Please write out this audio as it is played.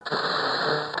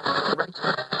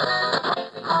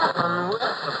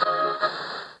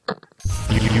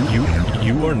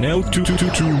are now tuned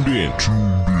in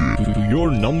to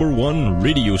your number one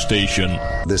radio station.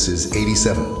 This is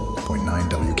 87.9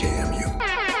 WKMU.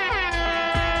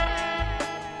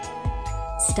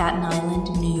 Staten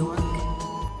Island, New York.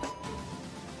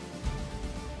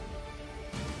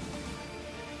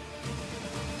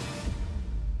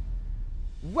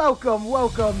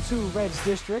 Welcome to Red's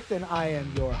District, and I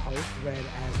am your host, Red,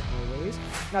 as always.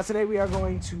 Now, today we are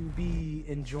going to be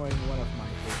enjoying one of my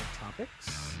favorite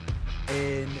topics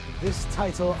in this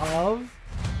title of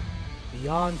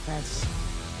Beyond Fantasy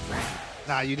Dragons.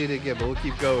 Nah, you didn't get, but we'll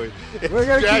keep going. We're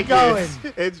going to keep going.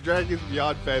 It's Dragons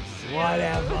Beyond Fantasy.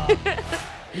 Whatever.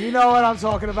 You know what I'm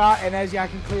talking about, and as y'all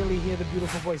can clearly hear the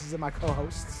beautiful voices of my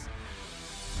co-hosts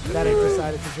that have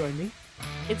decided to join me.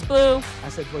 It's Blue. I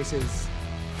said voices.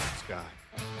 Scott.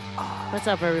 What's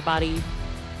up, everybody?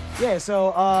 Yeah,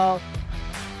 so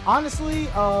honestly,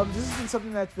 this has been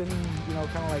something that's been,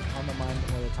 kind of like on my mind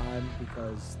all the time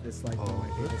because it's like one of my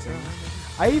favorite things.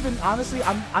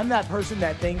 I'm that person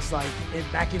that thinks like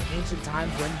back in ancient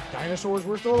times when dinosaurs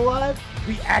were still alive,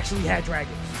 we actually had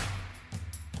dragons.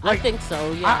 I think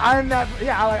so. Yeah. I'm that.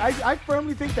 Yeah, I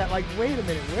firmly think that. Like, wait a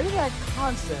minute, where did that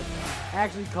concept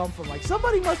actually come from? Like,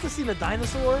 somebody must have seen a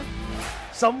dinosaur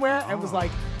somewhere and was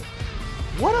like,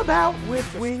 what about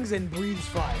with wings and breathes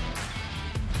fire?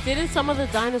 Didn't some of the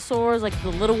dinosaurs, like the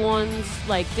little ones,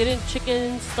 didn't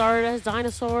chickens start as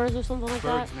dinosaurs or something like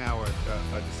that? Birds now are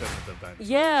descendants of dinosaurs.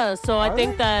 Yeah, so I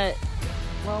think that.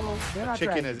 Well, they're not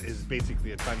chicken dragons. is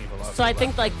basically a tiny velociraptor. So I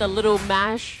think like the little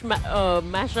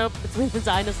mashup between the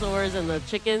dinosaurs and the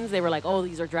chickens, they were like, oh,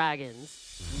 these are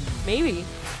dragons. Maybe.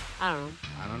 I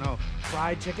don't know.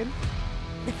 Fried chicken?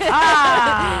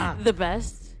 The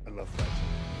best. I love fried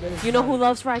chicken. You know who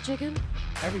loves fried chicken?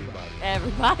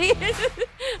 Everybody.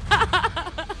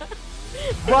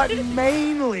 But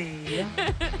mainly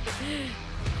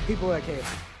people at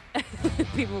KFC.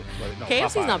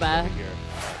 KFC's not bad.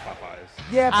 Popeyes.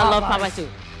 Yeah, Popeyes. I love Popeyes too.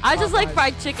 I just like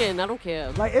fried chicken. I don't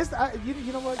care. Like it's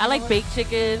you know what? I like baked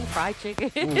chicken, fried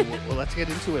chicken. Ooh, well, let's get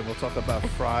into it. We'll talk about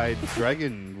fried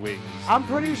dragon wings. I'm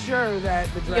pretty sure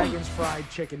that the dragons fried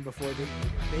chicken before they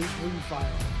breathe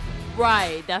fire.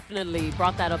 Right, definitely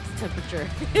brought that up to temperature.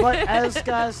 But as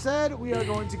Scott said, we are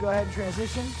going to go ahead and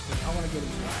transition. I want to get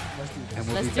into it. Let's do this. And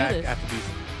we'll be back after these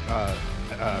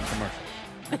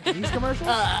commercials. These commercials?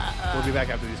 We'll be back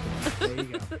after these commercials. There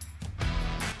you go.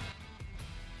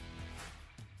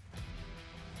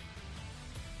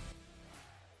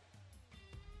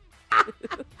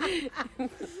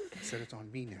 Said it's on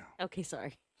me now. Okay,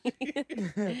 sorry.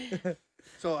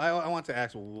 So I want to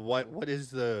ask, what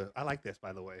is the? I like this,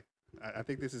 by the way. I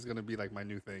think this is going to be like my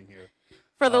new thing here.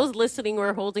 For those listening,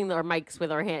 we're holding our mics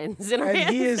with our hands in our And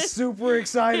hands. he is super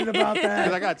excited about that.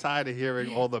 Because I got tired of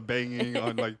hearing all the banging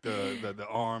on like the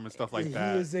arm and stuff like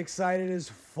that. He is excited as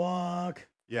fuck.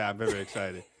 Yeah, I'm very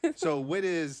excited. So what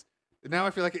is? Now I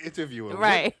feel like an interviewer.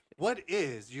 Right. What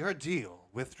is your deal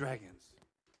with dragons?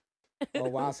 Oh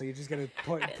wow! So you're just gonna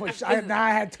push? Now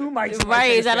I had two mics.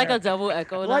 Right? Is that like a double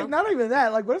echo? Like now? not even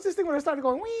that. Like what if this thing would have started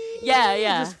going? Wee? Yeah. It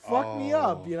just fucked me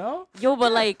up, you know? Yo,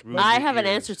 but like Ruin I your have an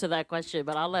ears. answer to that question,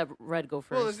 but I'll let Red go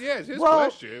first. Well, it's his Well,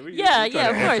 question. We yeah, try to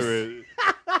of answer course.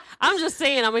 it. I'm just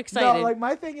saying, I'm excited. No, like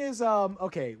my thing is,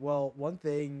 okay. Well, one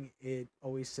thing it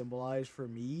always symbolized for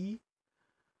me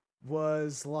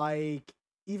was like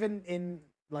even in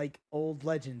like old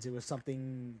legends, it was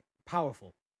something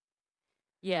powerful.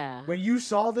 Yeah. When you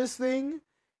saw this thing,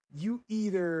 you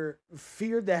either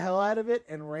feared the hell out of it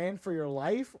and ran for your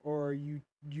life, or you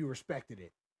respected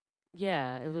it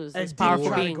Yeah, it was and this didn't powerful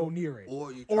try to being. go near it.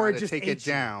 Or you Or try to just take ate it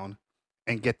you. down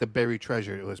and get the buried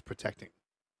treasure it was protecting.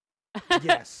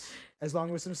 Yes, as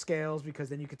long as some scales, because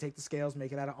then you could take the scales,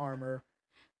 make it out of armor.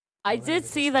 I all that did other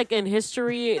see stuff. like in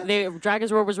history, the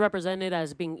Dragon's Roar was represented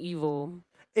as being evil.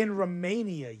 In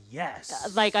Romania,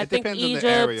 yes. Like I It think depends on the Egypt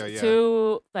area, yeah.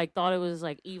 too, like thought it was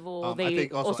like evil. I They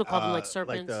think also called them like Like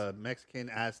serpents. the Mexican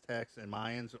Aztecs and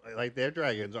Mayans, like their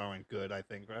dragons aren't good, I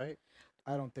think, right?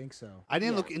 I don't think so. I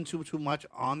didn't Yeah. look into too much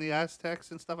on the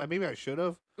Aztecs and stuff. Maybe I should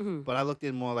have, Mhm. but I looked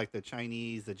in more like the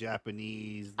Chinese, the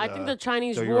Japanese. I think the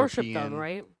Chinese the worship European. them,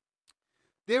 right?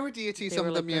 There were deities, They some were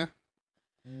of them, like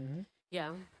yeah. Hmm.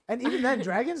 Yeah. And even then,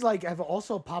 dragons like have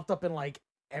also popped up in like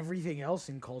everything else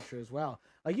in culture as well.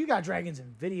 Like you got dragons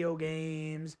in video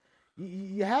games.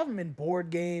 You have them in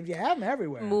board games. You have them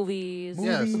everywhere. Movies.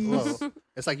 Yes, Movies. well,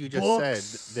 it's like you just Books.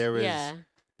 said.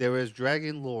 There is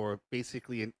dragon lore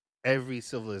basically in every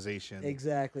civilization.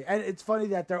 Exactly. And it's funny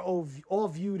that they're all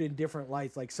viewed in different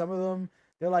lights. Like some of them,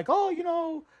 they're like,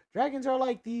 oh, dragons are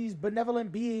like these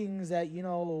benevolent beings that,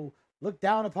 look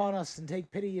down upon us and take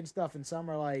pity and stuff. And some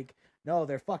are like, No,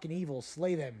 they're fucking evil.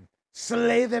 Slay them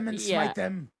and Yeah. smite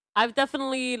them. I've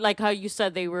definitely, like how you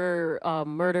said they were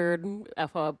murdered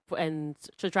and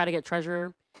to try to get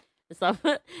treasure and stuff.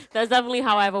 That's definitely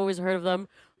how I've always heard of them.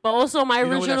 But also my You know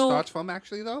where that original. starts from,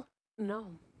 actually, though? No.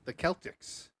 The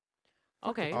Celtics.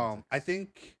 Okay. I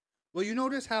think. Well, you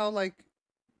notice how like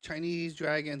Chinese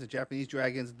dragons and Japanese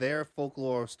dragons, their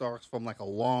folklore starts from like a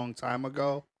long time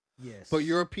ago. Yes. But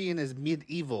European is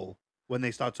medieval when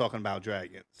they start talking about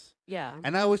dragons. Yeah.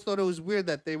 And I always thought it was weird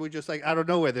that they were just like, I don't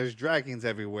know where there's dragons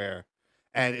everywhere.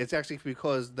 And it's actually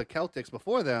because the Celtics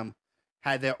before them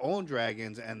had their own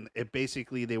dragons, and it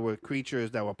basically they were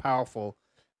creatures that were powerful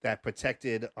that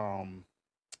protected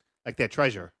like their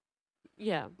treasure.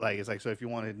 Yeah. Like it's like, so if you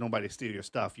wanted nobody to steal your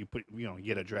stuff, you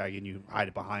get a dragon, you hide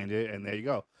it behind it, and there you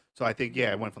go. So I think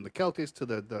it went from the Celtics to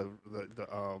the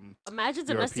Imagine Europeans.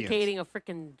 domesticating a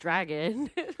freaking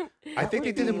dragon. I think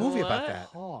they did a movie about that.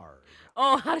 Hard.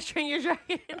 Oh, How to Train Your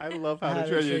Dragon. I love How How to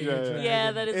Train Your Dragon.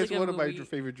 Yeah, that is It's a good one of my movie.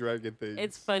 favorite dragon things.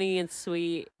 It's funny and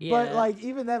sweet. Yeah. But like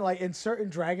even then, like in certain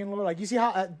dragon lore, like you see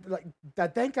how like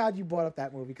that. Thank God you brought up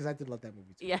that movie because I did love that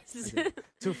movie too. Yes. I did.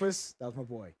 Toothless, that was my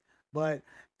boy. But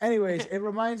anyways, it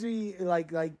reminds me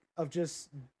like of just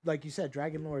like you said,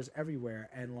 dragon lore is everywhere,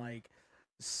 and like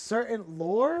certain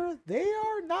lore, they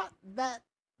are not that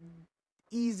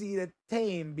easy to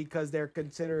tame because they're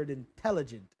considered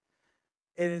intelligent,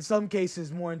 and in some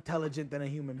cases more intelligent than a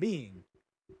human being.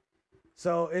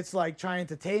 So it's like trying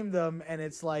to tame them, and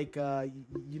it's like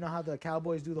you know how the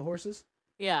cowboys do the horses?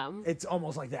 Yeah. It's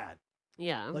almost like that.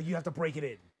 Yeah. Like you have to break it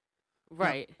in.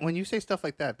 Right. Now, when you say stuff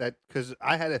like that because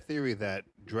I had a theory that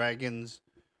dragons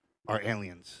are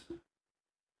aliens.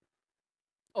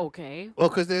 Okay. Well,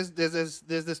 because there's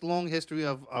this long history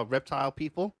of reptile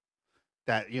people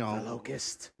that The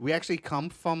locust. we actually come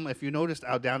from. If you noticed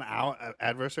our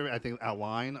adversary, I think our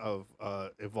line of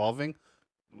evolving,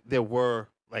 there were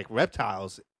like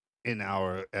reptiles in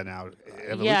our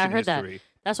evolution Yeah, I heard that. history.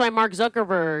 That's why Mark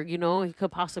Zuckerberg, he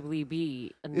could possibly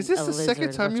be. Is this a the second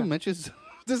lizard time you reptile. mentioned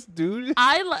this dude? She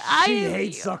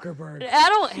hates Zuckerberg. I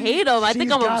don't hate him. I think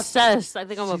she's I'm got- obsessed. I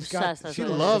think I'm she's got- obsessed. That's She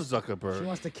what it loves is. She Zuckerberg.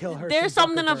 wants to kill her. There's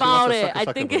some something Zuckerberg. about wants to it. I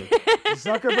suck a think.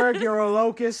 Zuckerberg, you're a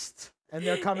locust, and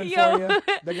they're coming Yo. for you.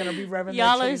 They're gonna be revving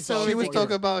Y'all their are chainsaws so She was for talking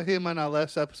you. about him on our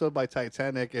last episode by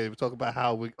Titanic, and we talk about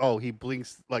how he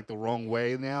blinks like the wrong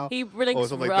way now. He blinks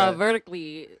something like that.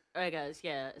 vertically, I guess,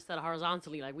 yeah, instead of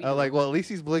horizontally, like we. do. Like, well, at least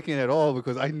he's blinking at all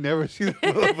because I never see the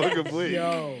motherfucker blink.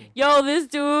 Yo, This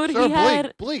dude, Sir, he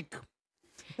had blink.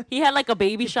 he had like a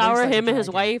baby blinks shower. like a Him and his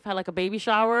dragon. wife had like a baby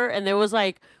shower, and there was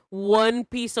like one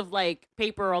piece of like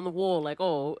paper on the wall, like,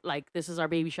 oh, like this is our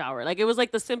baby shower. Like it was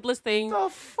like the simplest thing. the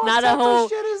fuck Not a type whole. of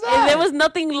shit is And that? there was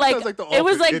nothing like. Sounds like The It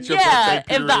was Office. like It's your yeah,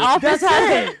 birthday if the period. office That's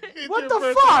had. it. What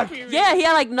the fuck? Yeah, he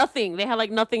had like nothing. They had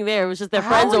like nothing there. It was just their How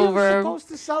friends are you over. supposed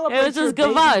to celebrate was your just good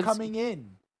baby vibes. coming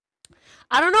in?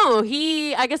 I don't know.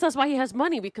 I guess that's why he has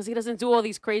money because he doesn't do all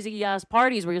these crazy ass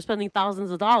parties where you're spending thousands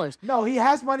of dollars. No, he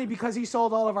has money because he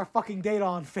sold all of our fucking data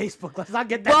on Facebook. Let's not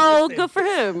get that. Well, twisted. good for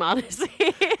him, honestly.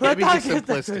 Let's Maybe not he's get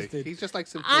that simplistic. twisted. He's just like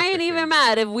simplistic. I ain't even things.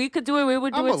 mad. If we could do it, we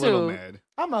would do I'm it a little too. mad.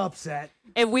 I'm upset.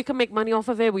 If we could make money off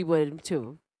of it, we would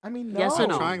too. I mean, no. Yes or I'm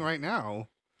no? trying right now.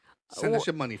 Send us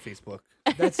your money, Facebook.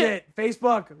 That's it.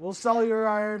 Facebook. We'll sell you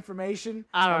our information.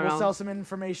 I don't and we'll know. sell some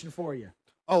information for you.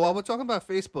 Oh, while we're talking about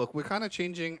Facebook, we're kind of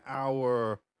changing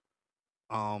our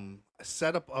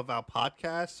setup of our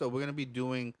podcast. So we're gonna be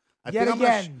doing. I think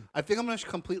I'm gonna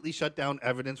completely shut down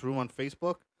Evidence Room on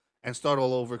Facebook and start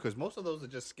all over because most of those are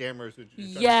just scammers. Who try to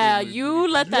Yeah, steal you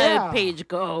let people. that Yeah. page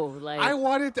go. Like, I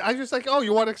wanted. I just like, oh,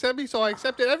 you want to accept me? So I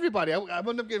accepted everybody. I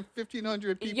would up getting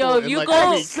 1,500 people. Yo, if in you like go-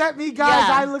 a week. Upset me, guys.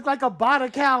 Yeah. I look like a bot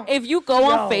account. if you go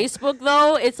on Yo. Facebook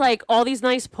though, it's like all these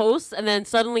nice posts, and then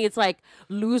suddenly it's like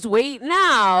lose weight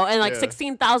now, and like Yeah.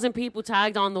 16,000 people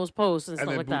tagged on those posts and And stuff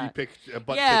then like booty that. picture,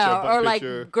 butt Yeah, picture, butt or like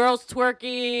picture. girls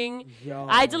twerking. Yo.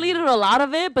 I deleted a lot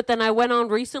of it, but then I went on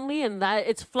recently, and that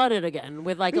it's flooded again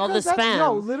with like all Because the that's- spam.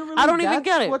 Yo, literally, I don't even that's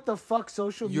get it. What the fuck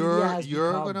social media has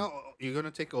become. You're gonna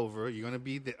take over. You're gonna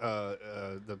be the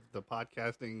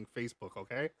podcasting Facebook,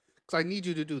 okay? Because I need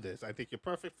you to do this. I think you're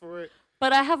perfect for it.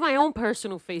 But I have my own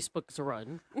personal Facebook to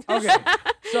run. Okay,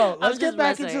 so I'm let's get just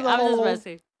back messing. into the I'm just whole.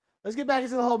 messing. Let's get back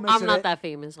into the whole. I'm mix not that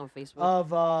famous on Facebook.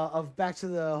 of back to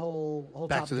the whole.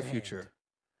 Back topic to the at hand. Future.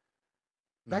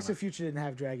 Back to the Future didn't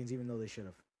have dragons, even though they should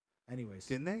have. Anyways,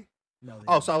 Didn't they? no. They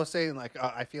Oh, didn't. so I was saying like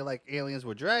I feel like aliens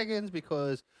were dragons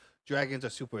because dragons are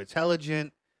super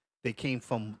intelligent. They came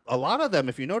from a lot of them.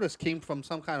 If you notice, came from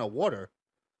some kind of water.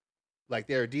 Like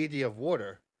they're a deity of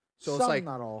water. So Some, it's like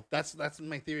not all. that's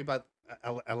my theory about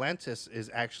Atlantis is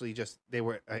actually just they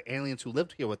were aliens who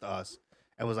lived here with us,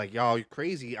 and was like, "Y'all, you're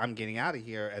crazy. I'm getting out of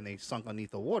here," and they sunk underneath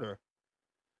the water.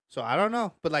 So I don't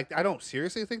know, but like I don't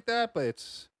seriously think that, but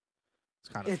it's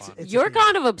kind of fun. You're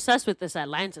kind of obsessed with this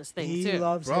Atlantis thing He too.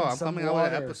 loves Bro, him I'm some coming out with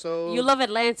an water. episode. You love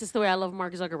Atlantis the way I love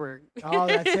Mark Zuckerberg. Oh,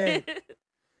 that's it.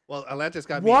 Well, Atlantis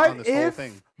got me on What this whole if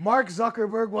thing. Mark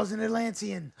Zuckerberg was an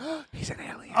Atlantean? He's an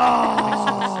alien. Oh. Makes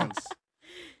so much sense.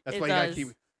 That's It why you gotta does. keep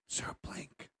Sir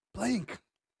Blink.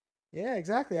 Yeah,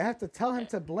 exactly. I have to tell him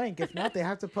to blink. If not, they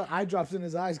have to put eye drops in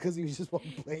his eyes because he just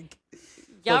won't blink.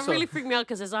 Y'all so- really freak me out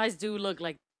because his eyes do look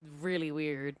like really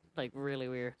weird. Like really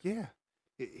weird. Yeah,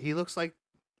 he looks like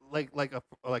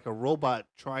a robot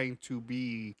trying to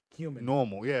be Human.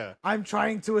 normal. Yeah. I'm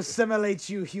trying to assimilate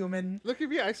you, human. Look at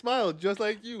me. I smiled just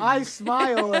like you. I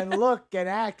smile and look and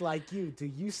act like you. Do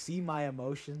you see my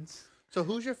emotions? So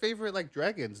who's your favorite like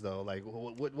dragons though? Like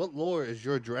what lore is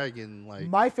your dragon like?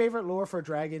 My favorite lore for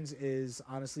dragons is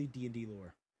honestly D&D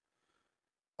lore.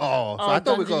 Oh, so I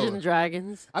thought we Dungeons go. and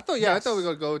Dragons. I thought Yes. we were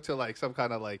gonna go to like some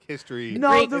kind of like history.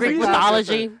 No, Greek the Greek reason-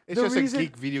 mythology. It's The just reason- a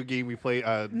geek video game we play,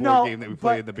 board No, game that we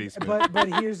play in the basement. But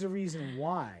here's the reason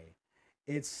why.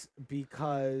 It's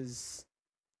because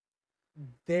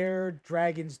their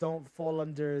dragons don't fall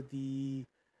under the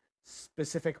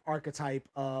specific archetype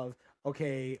of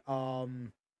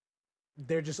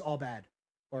they're just all bad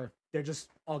or they're just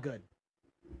all good.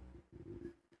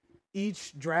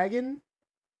 Each dragon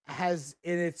has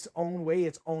in its own way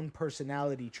its own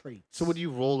personality traits. So would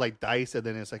you roll like dice and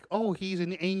then it's like, oh, he's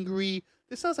an angry.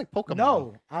 This sounds like Pokemon.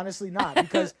 No, honestly not,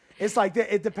 because it's like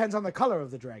it depends on the color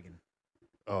of the dragon.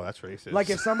 Oh, that's racist. Like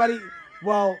if somebody,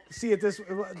 well, see it this,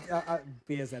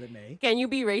 be as that it may. Can you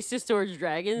be racist towards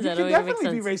dragons? You That can don't even make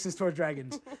definitely be sense. racist towards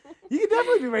dragons. You can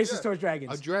definitely be racist towards a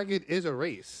dragons. dragon is a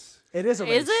race. It is a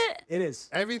race. Is it? It is.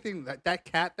 Everything that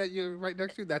cat that you're right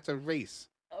next to, that's a race.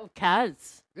 Oh,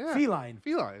 cats. Yeah, Feline.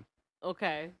 feline.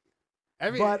 Okay.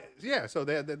 Yeah, so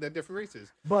they're different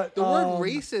races. But The word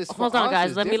racist. for Hold on, us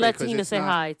guys. is Let me different let 'cause Tina it's say not-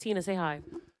 hi. Tina, say hi.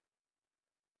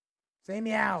 say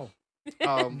meow.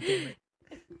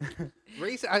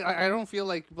 Race. I don't feel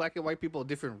like black and white people are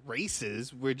different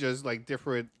races. We're just like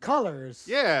different. Colors.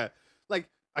 Yeah, like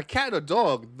a cat and a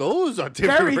dog. Those are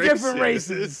different. Very races. different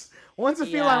races. One's a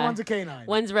feline, Yeah. one's a canine.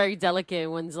 One's very delicate.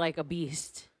 One's like a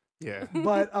beast. Yeah,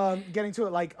 But getting to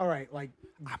it, like, all right, like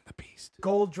I'm the beast.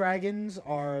 gold dragons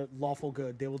are lawful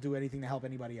good. They will do anything to help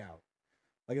anybody out.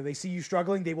 Like if they see you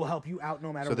struggling, they will help you out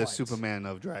no matter So what. the Superman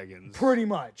of dragons. Pretty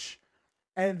much.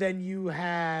 And then you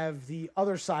have the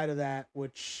other side of that,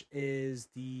 which is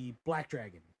the black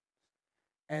dragon.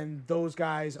 And those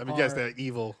guys I mean, are, yes, they're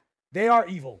evil. they are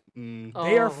evil. Mm.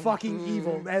 They are Oh, fucking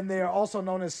evil. And they are also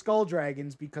known as skull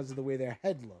dragons because of the way their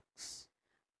head looks.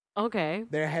 Okay.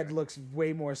 Their head looks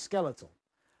way more skeletal.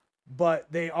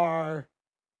 But they are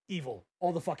evil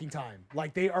all the fucking time.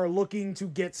 Like they are looking to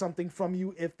get something from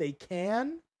you if they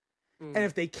can. Mm. And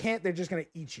if they can't, they're just going to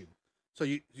eat you. So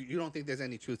you don't think there's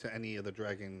any truth to any of the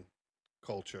dragon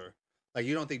culture? Like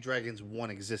you don't think dragons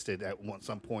existed at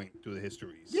some point through the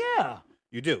histories? Yeah.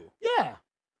 You do. Yeah.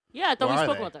 Yeah, I thought Where we are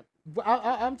spoke they? about that. But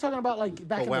I'm talking about like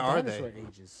back But in the where are they? dinosaur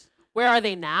ages. Where are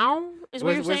they now? Is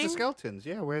what Where's you're the saying? skeletons?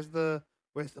 Yeah, where's the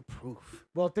proof?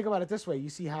 Well, think about it this way. You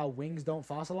see how wings don't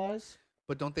fossilize?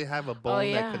 But don't they have a bone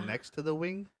yeah. that connects to the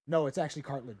wing? No, it's actually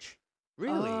cartilage.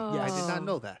 Really? I did Oh. not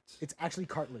know that. It's actually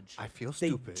cartilage. I feel They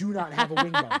stupid. do not have a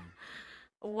wing bone.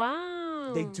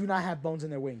 Wow. They do not have bones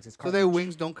in their wings. It's So cartilage. their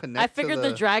wings don't connect. I figured to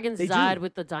the dragons They do. died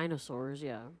with the dinosaurs.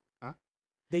 Yeah.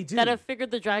 They do. That I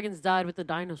figured the dragons died with the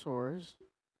dinosaurs.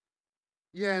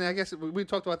 Yeah, and I guess we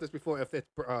talked about this before. If it's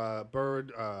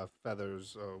bird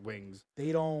feathers or wings,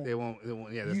 They don't. they won't. They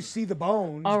won't. Yeah. You there's- see the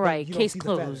bones. All but right, you don't case see the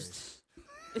closed.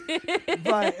 feathers.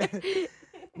 But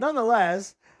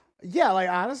nonetheless, yeah. Like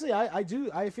honestly, I do.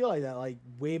 I feel like that. Like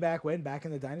way back when, back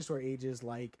in the dinosaur ages,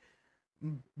 like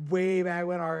way back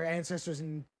when our ancestors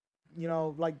and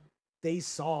like they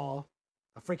saw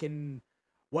a freaking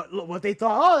what they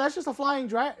thought. Oh, that's just a flying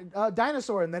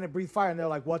dinosaur, and then it breathed fire, and they're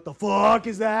like, "What the fuck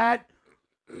is that?"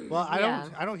 Well, Yeah.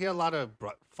 I don't hear a lot of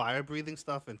fire breathing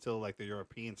stuff until like the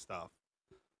European stuff.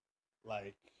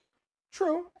 Like,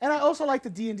 True, and I also like the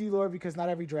D&D lore because not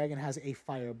every dragon has a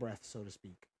fire breath, so to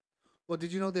speak. well,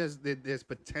 did you know there's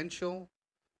potential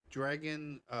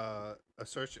dragon a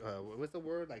search? What's the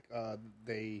word? Like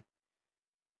they.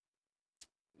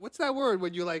 What's that word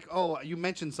when you like? Oh, you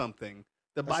mentioned something.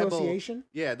 The Bible. Association?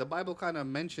 Yeah, the Bible kind of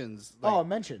mentions like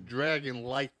Mentioned.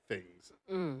 dragon-like things.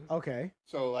 Mm. Okay,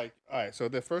 So like, all right. So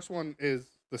the first one is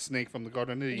the snake from the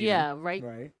Garden of Eden. Yeah, right.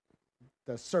 right.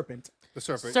 The serpent. The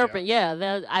serpent. Serpent. Yeah,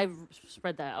 that I've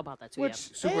spread that about that too. Which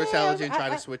yeah. Super intelligent. Try I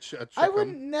to switch. I trick 'em.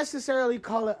 wouldn't necessarily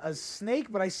call it a snake,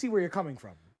 but I see where you're coming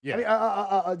from. Yeah. I mean,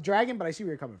 a dragon, but I see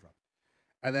where you're coming from.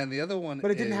 And then the other one,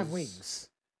 But it didn't have wings.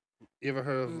 You ever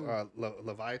heard of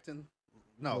Leviathan?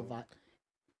 No.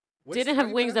 What's Didn't the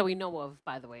have wings name? that we know of,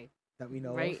 by the way. That we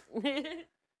know Right? of.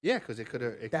 Yeah, because it could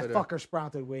have. That fucker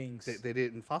sprouted wings. They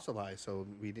didn't fossilize, so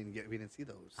we didn't see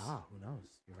those. Ah, who knows?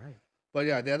 You're right. But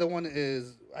yeah, the other one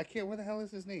is I can't. What the hell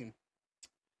is his name?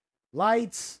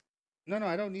 Lights. No,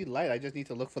 I don't need light. I just need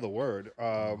to look for the word.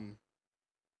 Oh,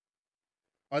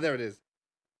 there it is.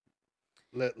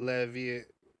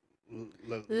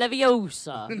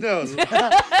 Leviosa. No.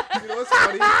 You know what's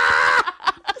funny?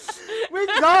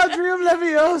 Wingardium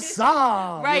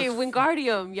Leviosa. Right,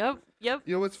 Wingardium. Yep.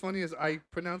 You know what's funny is I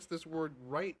pronounced this word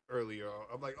right earlier.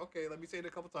 I'm like, okay, let me say it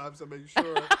a couple times to make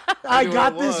sure I knew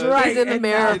got what it this was. right. He's in the And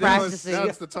mirror now- And practicing.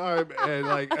 That's the time, and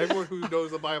like everyone who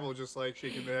knows the Bible just like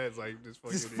shaking their heads like this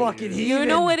fucking. This fucking idiot. You heathen.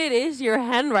 know what it is? Your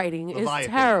handwriting is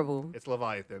Leviathan. terrible. It's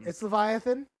Leviathan. It's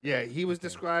Leviathan. Yeah, he was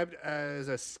described as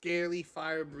a scaly,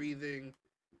 fire-breathing,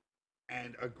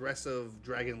 and aggressive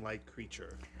dragon-like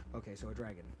creature. Okay, so a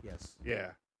dragon. Yes.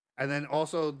 Yeah, and then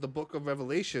also the Book of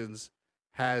Revelations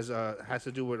has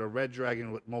to do with a red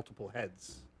dragon with multiple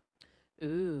heads.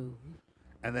 Ooh.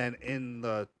 And then in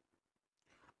the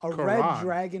A Quran. red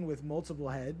dragon with multiple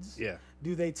heads. yeah,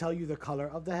 Do they tell you the color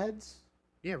of the heads?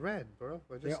 red, bro.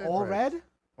 I just They're said all red.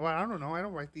 Well, I don't know. I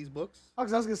don't write these books. Oh,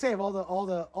 because I was gonna say if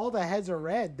all the heads are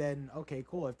red, then okay,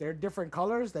 cool. If they're different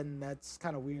colors, then that's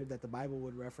kind of weird that the Bible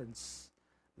would reference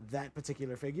that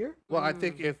particular figure. Well, I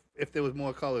think if there was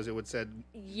more colors, it would said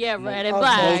Yeah, red and Oh,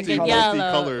 black and multicolored. yellow.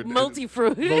 Multicolored.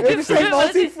 Multi-fruit. It was say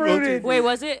multi-fruited. Wait,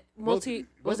 was it multi?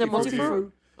 Was it multi-fruit.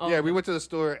 multi-fruit? Oh. Yeah, we went to the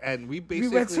store and we basically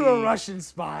We went to a Russian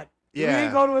spot. We Yeah.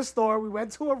 didn't go to a store. We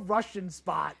went to a Russian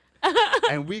spot.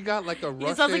 and we got like a Russian.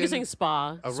 It sounds like you're saying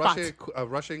spa. Spot. A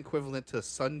Russian equivalent to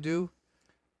sundew,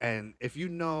 and if you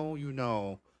know, you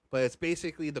know. But it's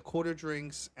basically the quarter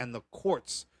drinks and the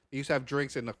quarts. They used to have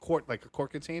drinks in the quart, like a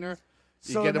quart container.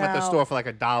 You So get them at the now- store for like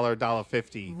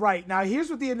 $1.50. Right. Now, here's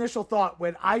what the initial thought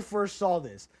when I first saw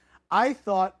this. I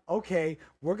thought, okay,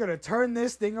 we're going to turn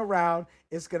this thing around.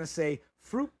 It's going to say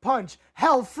fruit punch.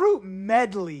 Hell, fruit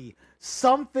medley.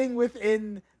 Something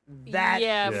within that.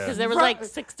 Yeah, because there was Ru- like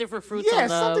 6 different fruits Yeah, on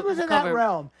the something within cover. that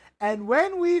realm. And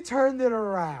when we turned it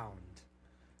around,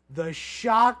 the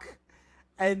shock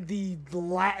and the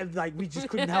like, we just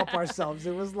couldn't help ourselves.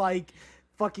 It was like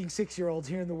fucking 6-year-olds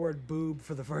hearing the word boob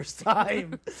for the first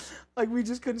time. Like, we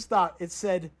just couldn't stop. It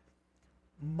said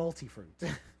multi-fruit.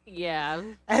 Yeah.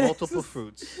 And it's Multiple just,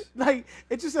 fruits. like,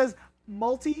 it just says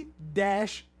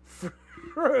multi-fruit.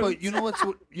 But you know what's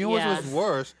Yes.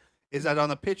 worse is that on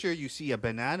the picture you see a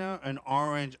banana, an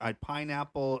orange, a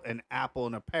pineapple, an apple,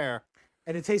 and a pear.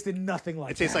 And it tasted nothing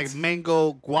like It tastes that. like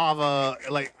mango, guava.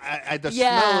 Like the smell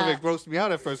Yeah. of it grossed me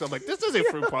out at first. I'm like, this isn't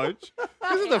fruit punch.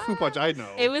 This is the fruit punch I know.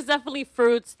 It was definitely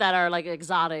fruits that are like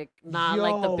exotic, not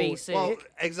like the Yo, basic. Well,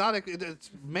 exotic.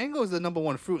 Mango is the number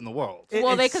 1 fruit in the world.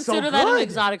 Well, they It's so consider that an good.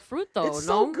 exotic fruit, though. It's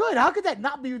no, so good. How could that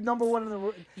not be number one in the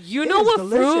world? you It know is what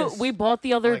delicious. fruit we bought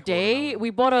the other like day? watermelon. We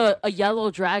bought a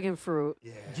yellow dragon fruit.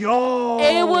 Yeah. Yo,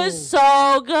 It was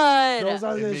so good. Those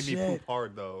are It the made me shit. poop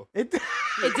hard though. It,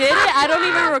 It did it? I don't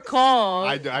even recall.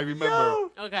 I remember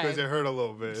Yo. Okay. because it hurt a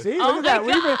little bit. see, Oh look at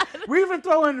my that. We're even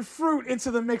throwing fruit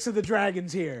into the mix of the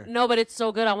dragons here. No, but it's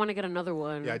so good. I want to get another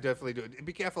one. Yeah, I definitely do.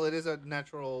 Be careful. It is a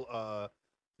natural,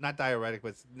 not diuretic,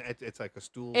 but it's like a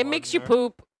stool. It makes you hardener.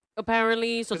 poop,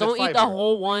 apparently. So 'Cause it's don't eat the fiber.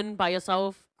 whole one by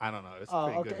yourself. I don't know. It's Oh,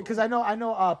 pretty okay. good. Because I know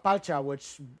palcha,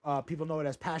 which people know it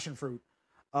as passion fruit.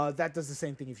 That does the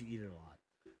same thing if you eat it a lot.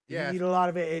 If Yeah. you eat a lot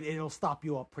of it, it'll stop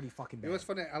you up pretty fucking It bad. was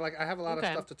funny. I have a lot Okay.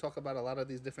 of stuff to talk about. A lot of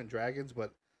these different dragons,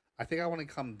 but I think I want to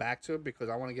come back to it because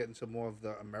I want to get into more of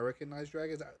the Americanized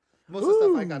dragons. Most of the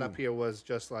stuff I got up Ooh. here was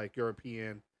just like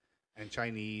European and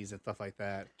Chinese and stuff like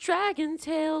that. Dragon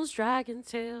Tales, Dragon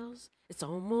Tales. It's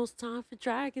almost time for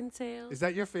Dragon Tales. Is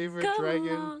that your favorite Come dragon?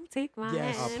 along, take my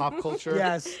Yes. hand. Pop culture.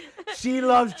 Yes, she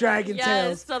loves dragon Yes,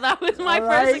 tails. so that was my All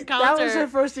first right? encounter. That was her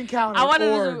first encounter. I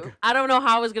wanted Org. to. I don't know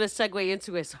how I was gonna segue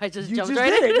into it, so I just You jumped just right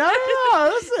did in. it. No.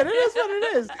 Listen, it is what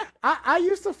it is. I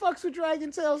used to fucks with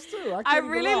dragon tails too. I can't even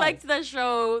really lie. liked that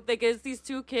show because these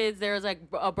 2 kids, there's like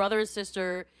a brother and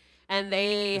sister, and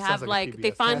they It sounds have like a like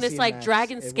they PBS. find Cassie this and like Max,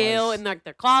 dragon it scale was. in like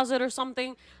their closet or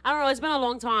something. I don't know. It's been a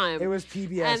long time. It was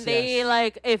PBS. and they yes.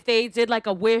 like if they did like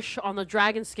a wish on the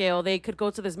dragon scale, they could go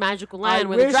to this magical I land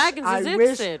where wish, the dragons I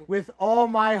existed. wish with all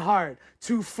my heart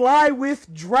to fly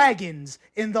with dragons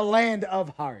in the land of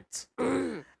hearts.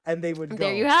 And they would go.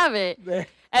 There you have it. There-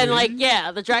 And like,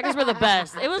 yeah, the dragons were the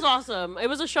best. It was awesome. It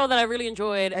was a show that I really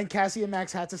enjoyed. And Cassie and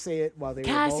Max had to say it while they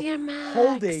Cassie were and both Max.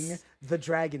 holding the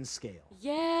dragon scale.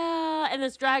 Yeah. yeah, and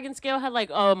this dragon scale had like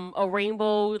a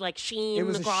rainbow like sheen It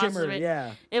was a across shimmer, of it.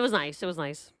 yeah. It was nice. It was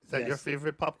nice. Is that your Yes.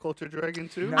 favorite pop culture dragon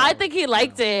too? No. I think he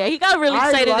liked it. He got really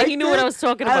excited that he knew what I was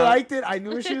talking about. I liked it. I knew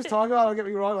what she was talking about. Don't get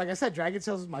me wrong. Like I said, Dragon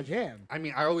Tales was my jam. I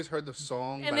mean, I always heard the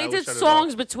song. And but they I always did shut it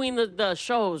songs off. between the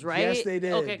shows, right? Yes, they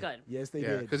did. Okay, good. Yes, they Yeah,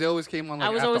 did. because it always came on. Like, I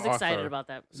was after always excited Arthur about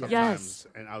that. sometimes, Yes.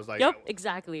 and I was like, Yep,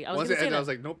 exactly. I was once gonna it say ended, I that. was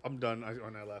like, nope, I'm done.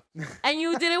 And I left. And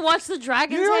you didn't watch the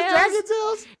Dragon You know Tales? Dragon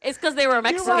Tales? It's because they were You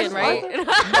watched Mexican, right? Arthur?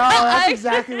 No, that's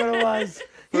exactly what it was.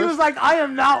 He was like, I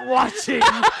am not watching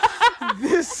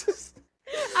this.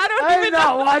 I am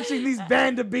not watching these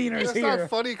band of beaners That's here. not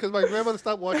funny because my grandmother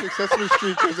stopped watching Sesame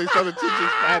Street because they started teaching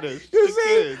Spanish. You to see,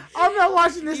 kids. I'm not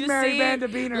watching this You merry see? band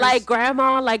of beaners. Like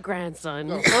grandma, like grandson.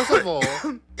 No, first of all,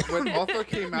 when Arthur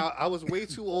came out, I was way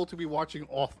too old to be watching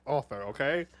Arthur.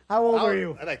 Okay, How old I were was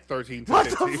you? Like 13 to What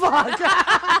 15. the fuck?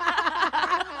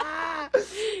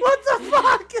 What the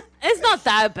fuck? It's not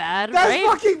that bad, That's right?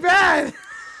 fucking bad.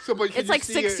 So, but can It's you like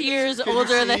see 6 years can you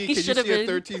older than see- he can should have you see been.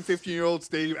 a 13, 15-year-old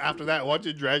stay after that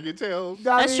watching Dragon Tales?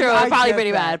 That's true. It's probably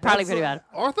pretty bad. Probably pretty bad.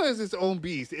 Arthur is his own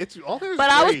beast. Arthur is But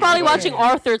I was great, probably but- watching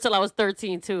Arthur till I was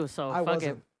 13 too. So I fuck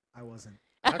wasn't. it. I wasn't.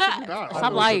 How could you not? Stop Arthur was the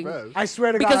lying. best. I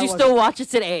swear to God. Because I you wasn't. still watch it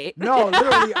today. No,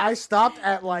 literally, I stopped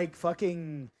at like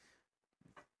fucking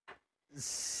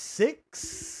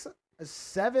 6,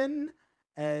 7,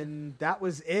 and that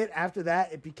was it. After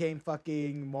that, it became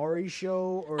fucking Maury's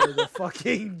show or the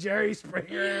fucking Jerry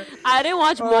Springer. I didn't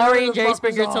watch Oh, Maury whatever and the Jerry fuck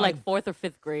was Springer till like on. 4th or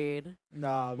 5th grade.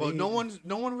 Nah, Well, me-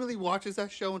 no one really watches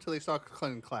that show until they start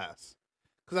cutting class.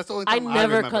 Because that's the only I time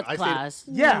never remember. cut I stayed- class.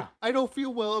 Yeah. I don't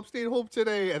feel well. I'm staying home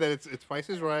today, and then it's Price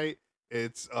is Right.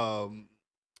 It's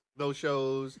those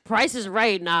shows. Price is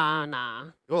Right. Nah.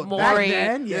 Well, Maury,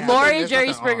 then, yeah. There's Maury nothing- and Jerry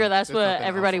there's nothing Springer. on. That's There's what nothing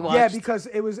everybody else on. watched. Yeah, because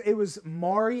it was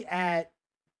Maury at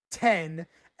 10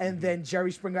 and then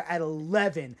Jerry Springer at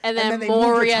 11. and then they moved the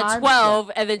Maury at time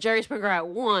 12, and then Jerry Springer at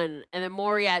 1, and then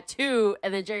Maury at 2,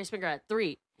 and then Jerry Springer at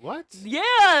 3. What? Yeah,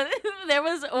 there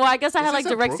was. Well, I guess I Is had like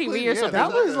this at DirecTV Brooklyn? or Yeah, something.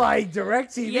 That was like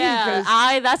DirecTV. Yeah,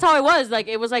 'cause- that's how it was. Like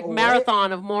it was like What?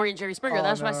 marathon of Maury and Jerry Springer. Oh,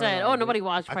 That's why I no, said, no, no. nobody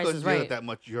watched I Price couldn't is do it Right. that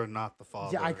much. You're not the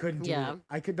father. Yeah, I couldn't do Yeah. it.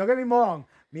 I could. Don't get me wrong.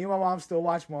 Me and my mom still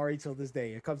watch Maury till this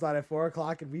day. It comes out at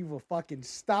 4:00, and we will fucking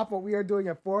stop what we are doing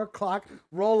at 4:00,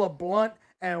 roll a blunt,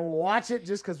 and watch it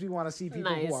just because we want to see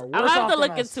people Nice. who are. I'll worse have off to than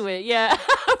look us. into it. Yeah,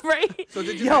 right. So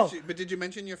did you? Yo. Did you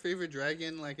mention your favorite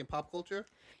dragon like in pop culture?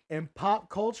 In pop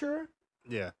culture,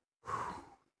 Yeah.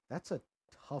 that's a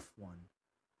tough one.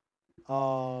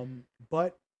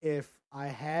 But if I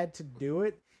had to do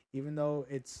it, even though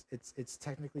it's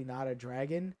technically not a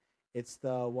dragon, it's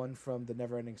the one from the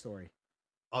Neverending Story.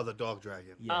 Oh, the dog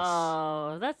dragon. Yes.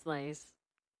 Oh, that's nice.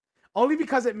 Only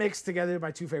because it mixed together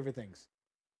my two favorite things.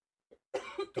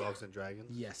 Dogs and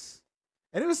dragons. Yes.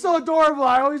 And it was so adorable.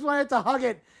 I always wanted to hug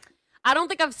it. I don't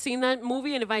think I've seen that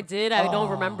movie, and if I did, I don't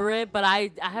Oh. remember it. But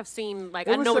I have seen like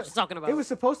It I was know what su- you're talking about. It was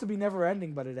supposed to be never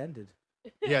ending, but it ended.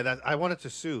 Yeah, that I wanted to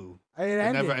sue. It The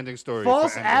ended. never-ending story.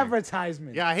 False for ending.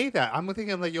 advertisement. Yeah, I hate that. I'm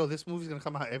thinking like, yo, this movie's gonna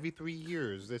come out every 3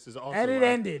 years. This is awesome. And it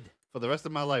ended. For the rest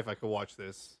of my life, I could watch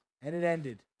this. And it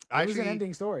ended. It was an Actually,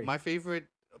 ending story. My favorite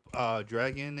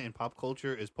dragon in pop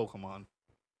culture is Pokemon.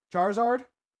 Charizard?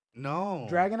 No.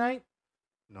 Dragonite?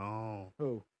 No.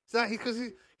 Who? It's not because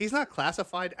he's not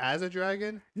classified as a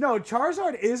dragon. No,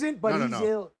 Charizard isn't, but no, he's no.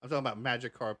 ill. I'm talking about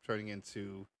Magikarp turning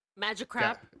into Magic Ga-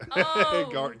 Crap. Oh,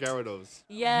 Gyarados.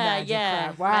 yeah, Magic yeah.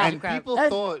 Crap. Wow. Magic And Crap. people And-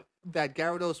 thought that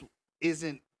Gyarados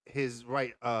isn't his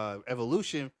right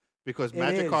evolution because It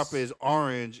Magikarp is. is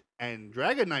orange and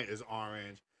Dragonite is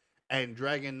orange, and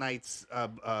Dragonite's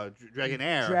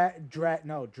Dragonair.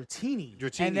 Dratini.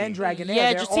 Dratini. And then Dragonair.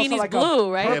 Yeah, They're also Dratini's like blue,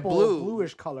 a right? Yeah, purple, blue.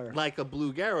 bluish color. like a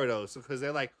blue Gyarados because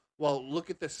they're like, well, look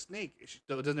at the snake.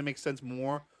 Doesn't it make sense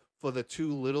more for the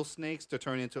two little snakes to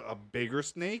turn into a bigger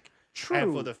snake, True.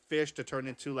 and for the fish to turn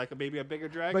into like maybe a bigger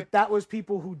dragon? But that was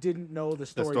people who didn't know the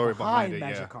story, story behind,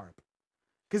 behind it, yeah. Magikarp.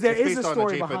 Because there It's is a based on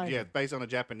story Japa- behind yeah, it. it's based on a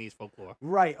Japanese folklore.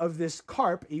 Right, of this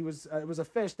carp. He was it was a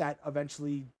fish that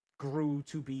eventually grew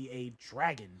to be a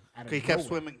dragon. Out of He kept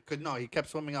nowhere. swimming. He kept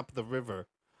swimming up the river,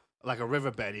 like a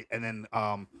riverbed, and then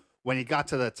when he got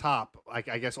to the top, like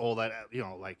I guess all that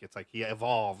like it's like he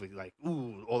evolved, like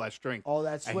all that strength, All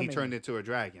that and swimming. he turned into a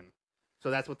dragon.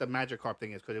 So that's what the Magikarp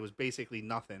thing is, because it was basically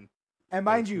nothing. And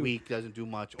mind It's you, weak, doesn't do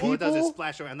much. All it does is people-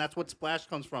 splash around, and that's what splash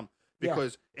comes from, Yeah.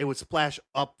 because it would splash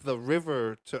up the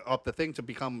river up the thing to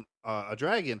become a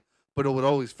dragon, but it would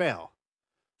always fail.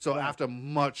 So Right. after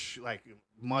much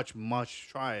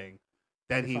trying,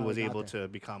 then They he finally was got able there. to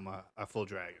become a full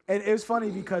dragon. and it was funny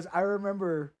because I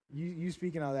remember you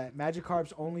speaking of that.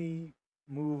 Magikarp's only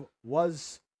move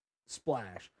was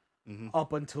splash.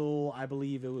 up until I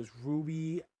believe it was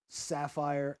Ruby,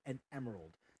 Sapphire, and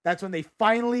Emerald. That's when they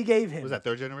finally gave him. Was that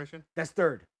third generation? That's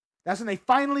third. That's when they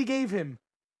finally gave him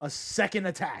a second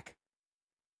attack.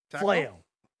 Tackle? Flail.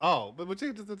 Oh, but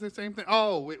it's the same thing.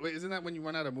 Oh, wait, isn't that when you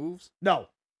run out of moves? No.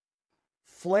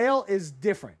 Flail is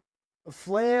different.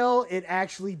 Flail, it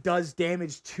actually does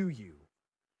damage to you.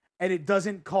 And it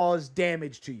doesn't cause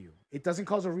damage to you. It doesn't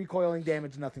cause a recoiling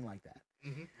damage, nothing like that.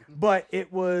 But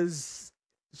it was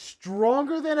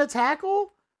stronger than a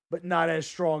tackle, but not as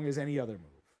strong as any other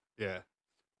move. Yeah.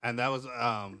 And that was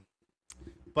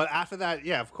but after that,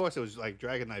 yeah, of course it was like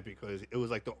Dragonite because it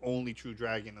was like the only true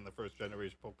dragon in the first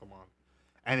generation Pokemon.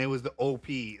 And it was the OP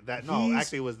that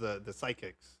actually it was the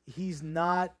psychics. He's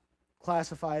not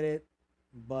classified it,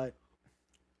 but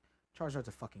Charizard's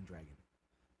a fucking dragon.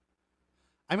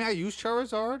 I mean, I use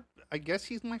Charizard. I guess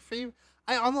he's my favorite.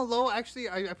 On the low, actually,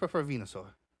 I prefer Venusaur.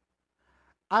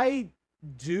 I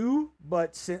do,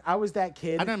 but since I was that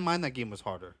kid, I didn't mind that game was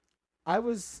harder. I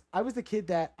was the kid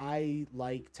that I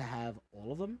like to have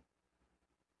all of them.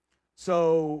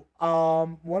 So,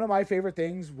 one of my favorite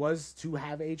things was to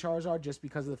have a Charizard just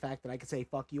because of the fact that I could say,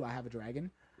 fuck you, I have a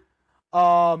dragon.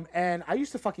 And I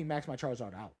used to fucking max my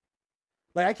Charizard out.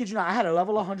 Like, I kid you not, I had a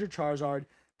level 100 Charizard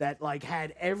that, like,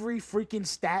 had every freaking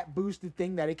stat boosted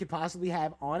thing that it could possibly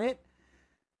have on it.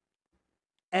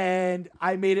 And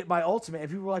I made it my ultimate. And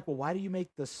people were like, well, why do you make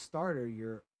the starter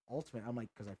your ultimate? I'm like,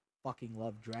 because I fucking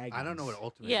love dragons. I don't know what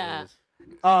ultimate is.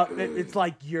 It's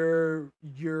like your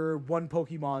one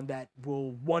Pokemon that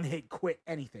will one hit quit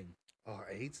anything. Oh,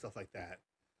 I hate stuff like that.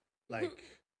 Like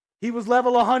he was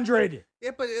level 100. Yeah,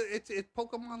 but it's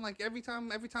Pokemon. Like every time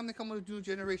they come with a new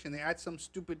generation, they add some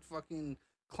stupid fucking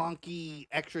clunky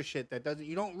extra shit that doesn't.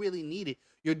 You don't really need it.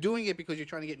 You're doing it because you're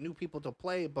trying to get new people to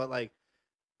play. But like,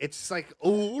 it's like, oh,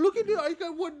 look at it! I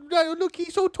got one. Look,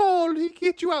 he's so tall. He can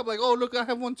hit you out. Like, oh, look, I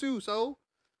have one too. So.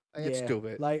 It's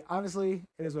stupid. Like honestly,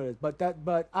 it is what it is.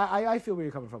 But I feel where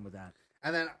you're coming from with that.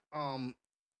 And then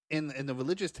in the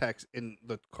religious text in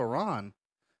the Quran,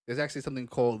 there's actually something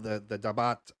called the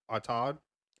Dabat Atad.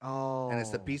 Oh. And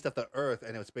it's the beast of the earth,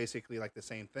 and it's basically like the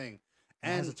same thing.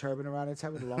 And it has a turban around its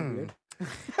head with a long beard.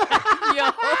 Yo.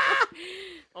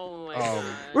 Oh my god.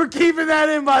 We're keeping that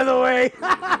in, by the way.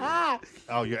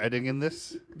 Oh, you're editing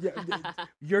this? Yeah,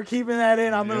 you're keeping that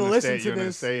in. I'm gonna listen to you're this.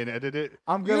 Gonna stay and edit it.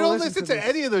 I'm gonna. You don't listen to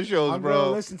any of those shows, I'm bro.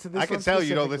 Gonna listen to this. I can tell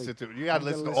you don't listen to it. You gotta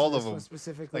listen to all of them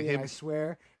specifically. Like I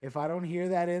swear, if I don't hear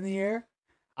that in here,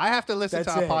 I have to listen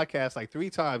to our podcast like 3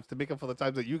 times to make up for the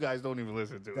times that you guys don't even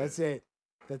listen to it. That's it.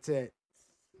 That's it.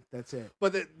 That's it.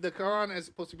 But the Quran is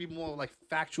supposed to be more like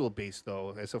factual based,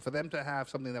 though. And so for them to have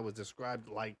something that was described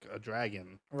like a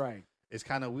dragon, right, is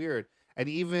kind of weird. And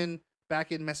even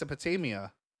back in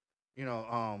Mesopotamia, you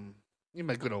know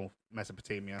good old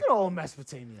Mesopotamia. Good old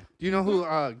Mesopotamia. Do you know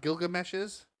who Gilgamesh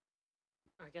is?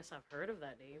 I guess I've heard of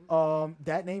that name.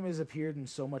 That name has appeared in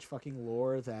so much fucking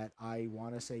lore that I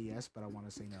want to say yes, but I want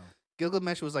to say no.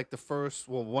 Gilgamesh was like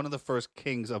one of the first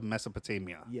kings of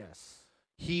Mesopotamia. Yes.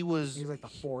 He was like the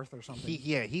fourth or something.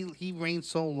 He reigned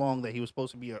so long that he was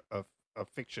supposed to be a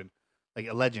fiction, like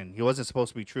a legend. He wasn't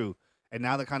supposed to be true. And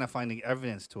now they're kind of finding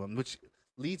evidence to him, which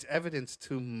leads evidence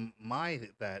to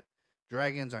that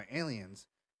dragons are aliens.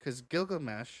 Because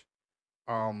Gilgamesh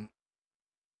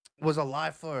was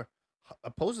alive for,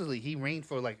 supposedly, he reigned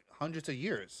for like hundreds of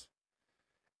years.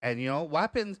 And, you know, what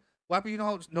happened,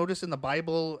 notice in the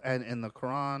Bible and in the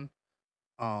Quran,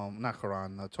 not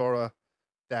Quran, the Torah,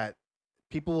 that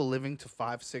people were living to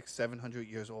 500, 600, 700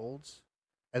 years old,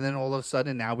 and then all of a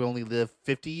sudden now we only live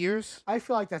 50 years. I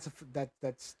feel like that's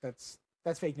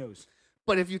fake news.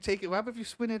 But if you take it, what if you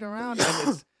spin it around and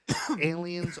it's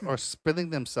aliens are spilling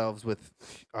themselves with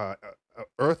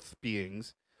Earth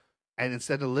beings, and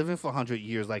instead of living for 100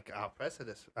 years like our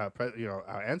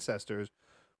our ancestors,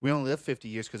 we only live 50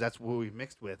 years because that's what we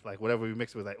mixed with, like whatever we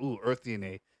mixed with, like Earth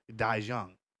DNA, it dies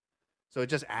young. So it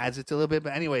just adds it to a little bit,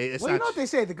 but anyway, it's well, not. You know what they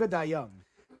say: the good die young.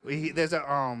 There's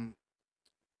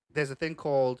a thing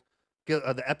called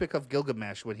the Epic of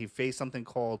Gilgamesh when he faced something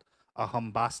called a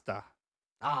Humbasta.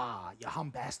 Ah, you hum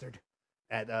bastard.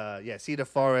 At Cedar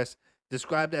Forest,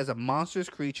 described as a monstrous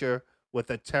creature with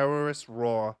a terrorist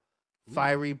roar,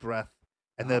 fiery breath,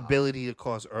 and the ability to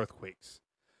cause earthquakes.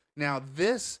 Now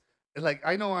this, like,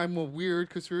 I know I'm a weird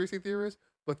conspiracy theorist,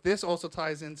 but this also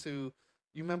ties into.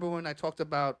 You remember when I talked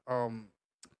about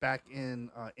back in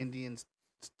Indian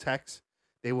texts,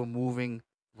 they were moving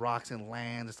rocks and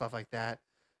land and stuff like that,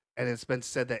 and it's been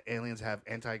said that aliens have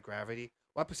anti-gravity.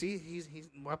 What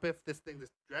if this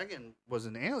dragon was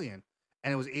an alien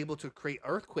and it was able to create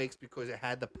earthquakes because it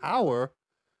had the power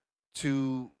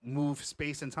to move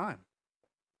space and time?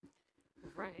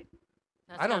 Right.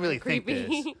 That's I don't kinda really think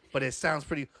creepy. this, but it sounds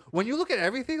pretty. When you look at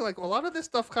everything, like a lot of this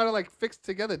stuff kind of like fixed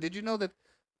together. Did you know that,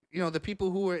 the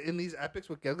people who were in these epics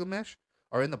with Gilgamesh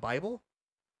are in the Bible?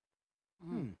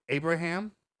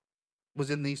 Abraham was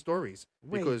in these stories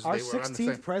Wait, because our they were on the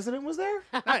 16th same. president was there?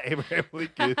 Not Abraham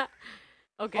Lincoln.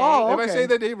 Okay. Oh, Am I okay. saying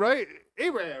that name right?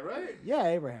 Abraham, right? Yeah,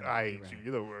 Abraham. I Abraham. hate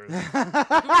you, the word.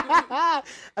 I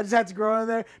just had to grow in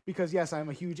there because yes, I'm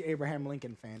a huge Abraham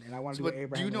Lincoln fan, and I want to do an But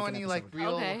Abraham. do you know Lincoln any like episode.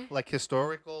 real Okay. like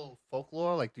historical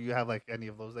folklore? Like, do you have like any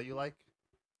of those that you like?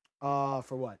 For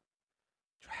what?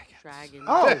 Dragon.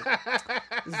 Oh,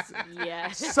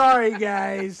 Yeah. sorry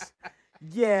guys.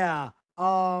 Yeah.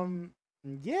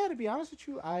 Yeah. To be honest with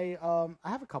you, I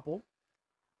have a couple.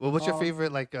 Well, what's your Um,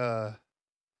 favorite like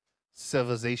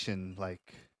civilization?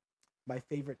 Like, My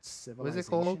favorite what civilization. is it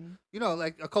called?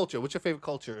 Like a culture. What's your favorite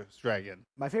culture? Dragon.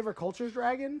 My favorite culture's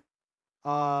dragon.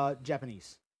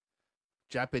 Japanese.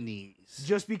 Japanese.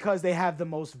 Just because they have the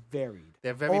most varied.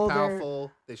 They're very all their-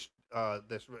 powerful.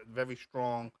 They're very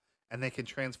strong, and they can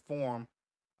transform.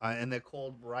 And they're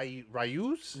called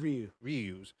Ryus.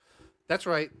 Ryu. That's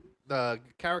right. The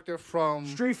character from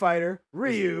Street Fighter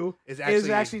Ryu is is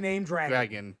actually actually named Dragon.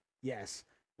 Dragon, Yes.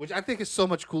 which I think is so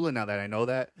much cooler now that I know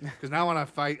that. Because now when I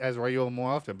fight as Ryu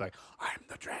more often, I'm like, I'm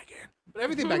the dragon. But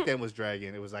everything back then was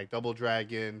dragon. It was like double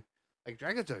dragon. Like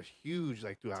dragons are huge,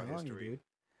 like throughout Telling you, history. dude.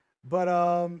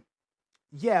 But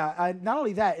yeah. Not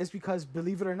only that, it's because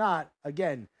believe it or not,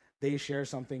 again, they share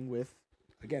something with,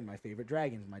 again, my favorite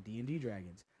dragons, my D&D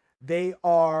dragons. They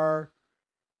are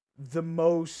the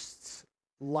most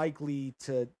likely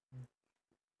to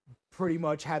pretty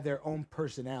much have their own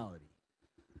personality,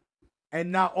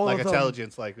 and not all Like of them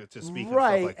intelligence, like to speak,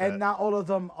 right, and stuff like that. and not all of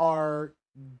them are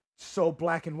so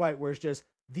black and white, where it's just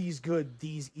these good,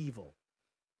 these evil.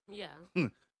 Yeah.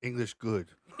 English good.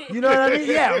 You know what I mean?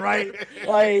 Yeah, right.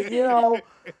 Like,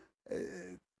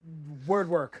 word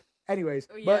work. Anyways,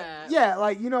 but Yeah. yeah,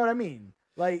 like, you know what I mean?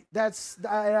 Like,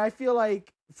 I feel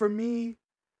like for me,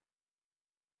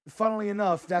 funnily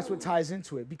enough, that's what ties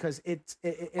into it because it's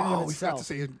in and of We forgot to itself.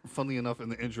 say it, funnily enough, in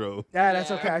the intro. Yeah, that's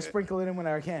Yeah. okay. I sprinkle it in when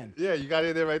I can. Yeah, you got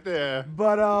it there right there.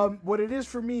 But what it is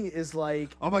for me is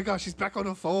like Oh my gosh, she's back on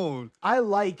the phone. I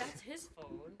like. That's his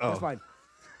phone. Oh. That's fine.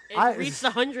 It reached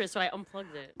 100, so I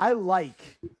unplugged it. I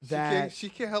like that. She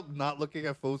can't help not looking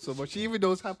at phones so much. She even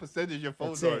knows how percentage your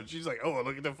phones That's are. it. She's like, oh,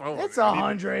 look at the phone. It's I need-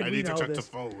 100, I we need to know check the this.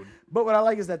 phone. But what I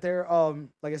like is that they're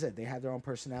like I said, they have their own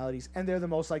personalities, and they're the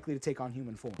most likely to take on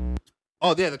human form.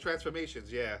 Oh, yeah, the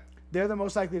transformations, yeah. They're the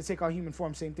most likely to take on human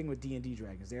form. Same thing with D&D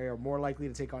dragons. They are more likely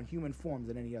to take on human form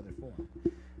than any other form.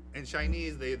 In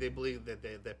Chinese, they believe that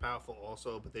they're powerful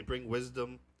also, but they bring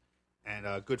wisdom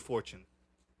and good fortune.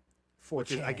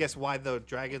 Which is, I guess, why the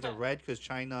dragons are red, because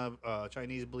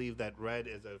Chinese believe that red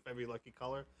is a very lucky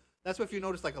color. That's what if you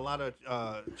notice, like a lot of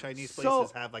Chinese So-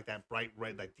 places have like that bright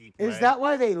red, like deep red. Is that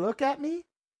why they look at me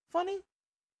funny?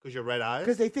 because your red eyes?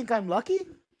 Because they think I'm lucky?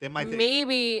 They might think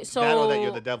Maybe so. that or that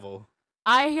you're the devil.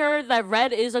 I heard that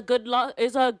red is a good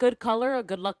good color, a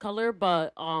good luck color,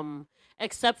 but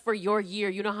except for your year,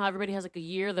 you know how everybody has like a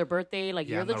year, their birthday, like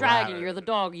Yeah, you're I'm the the dragon, rat. you're the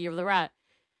dog, you're the rat.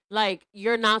 Like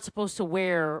you're not supposed to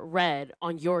wear red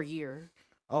on your year.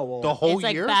 Oh, well. The whole It's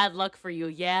like year? bad luck for you.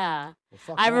 Yeah. well,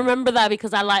 fuck I that. remember that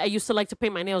because I used to like to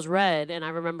paint my nails red, and I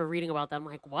remember reading about that. I'm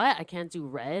like, what? I can't do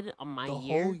red on my The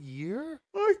year. whole year?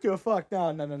 What the fuck?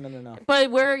 No. But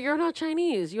you're not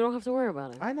Chinese. You don't have to worry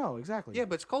about it. I know, exactly. Yeah,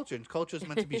 but it's culture. And culture's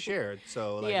meant to be shared.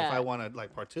 So, like, if Yeah. I want to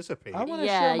like participate, I want to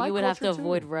Yeah, share my you would have to culture, too.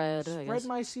 avoid red, I Spread guess.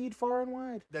 my seed far and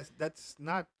wide. that's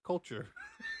not culture.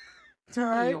 All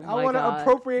right. Oh I my want to God.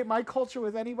 appropriate my culture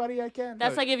with anybody I can.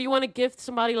 That's like if you want to gift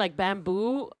somebody like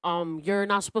bamboo, you're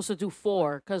not supposed to do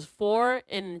 4 because 4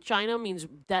 in China means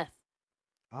death,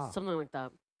 Ah, something like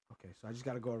that. okay, so I just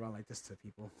got to go around like this to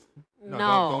people. No,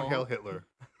 No, don't hail Hitler.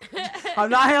 I'm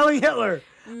not hailing Hitler.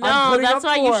 No, putting that's up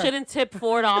why you 4. shouldn't tip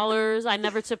 $4. I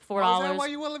never tip $4. Oh, is that why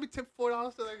you want to let me tip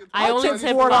 $4? So I I'll only tip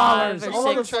tip $4 $5 or all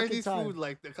the $6. fucking Chinese time. food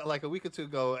like a week or two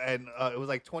ago, and it was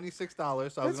like $26. So I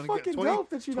was That's going to get fucking dope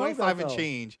that you know that, 25 and though.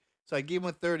 change. So I gave him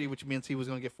a 30, which means he was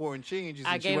going to get 4 and change.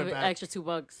 I and she gave went it back. extra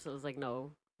 $2. I was like,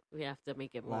 no, we have to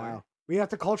make it more. Wow. We have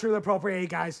to culturally appropriate,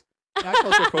 guys. Not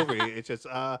culture appropriate. It's just,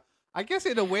 I guess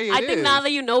in a way it I think is. now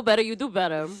that you know better, you do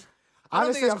better. I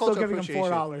don't think Honestly, it's I'm still culture giving him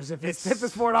appreciation. $4. If it's tip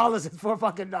is $4, it's $4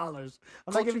 fucking dollars.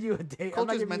 I'm not Culture- giving you a date. I'm not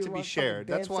Culture's giving meant you to be one fucking shared.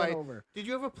 That's damn why. cent over. Did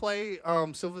you ever play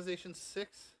Civilization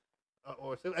 6?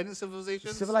 Or any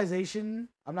Civilizations? Civilization.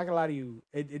 I'm not gonna lie to you.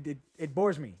 It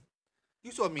bores me.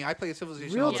 You saw me. I play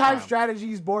Civilization Real all the time time.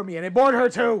 strategies bore me, and it bored her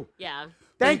too. Yeah.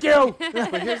 Thank you.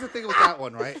 But here's the thing with that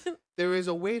one, right? There is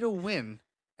a way to win,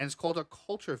 and it's called a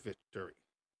culture victory.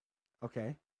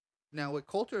 Okay. Now, with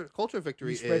culture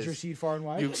victory You spread is your seed far and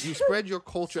wide. you spread your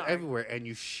culture Sorry. everywhere and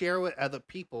you share with other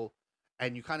people,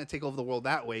 and you kind of take over the world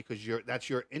that way because that's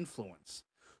your influence.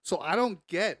 So I don't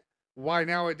get why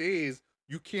nowadays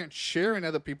you can't share in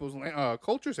other people's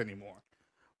cultures anymore.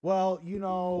 Well, you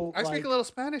know, I speak a little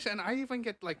Spanish, and I even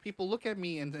get like people look at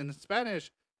me in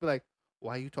Spanish, be like,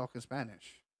 "Why are you talking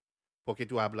Spanish? Porque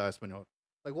tú hablas español?"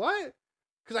 Like what?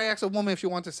 Because I asked a woman if she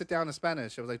wanted to sit down in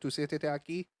Spanish. I was like, "Tú siéntate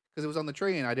aquí," because it was on the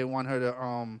train. I didn't want her to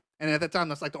And at that time,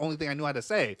 that's like the only thing I knew how to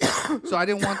say. So I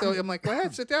didn't want to. I'm like, "Go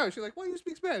ahead, sit down." She's like, "Why do you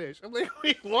speak Spanish?" I'm like,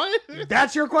 "Wait, what?"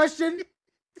 That's your question?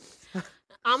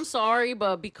 I'm sorry,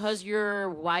 but because you're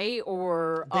white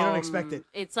or They don't expect it.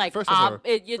 It's like First of all-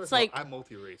 it's First of all, like I'm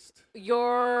multi-raced. I'm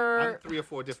you're 3 or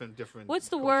 4 different. what's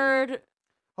the cultures. word?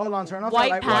 Hold on, turn off that White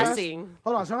light real fast. passing.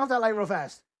 Hold on, turn off that light real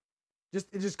fast.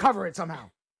 Just cover it somehow.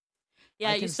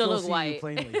 Yeah, I you can still look see you white.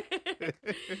 plainly.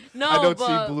 No, I don't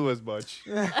but see blue as much.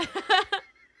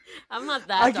 I'm not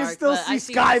that I dark. can still but I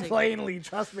see what you're sky saying. plainly.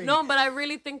 Trust me. No, but I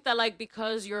really think that like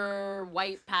because you're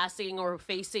white passing or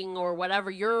facing or whatever,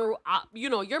 you're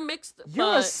you're mixed. You're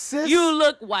a but cis- You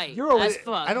look white you're a- as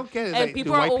fuck. I don't get it. And Like,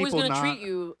 people do are white always people gonna not- treat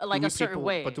you like do a certain people-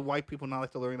 way. But do white people not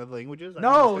like to learn other languages? I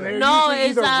No, don't understand. they're No, usually is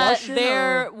either that Russian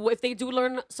they're if they do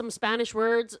learn some Spanish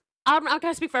words. I'm not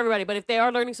gonna speak for everybody, but if they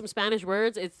are learning some Spanish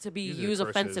words, it's to be Usually used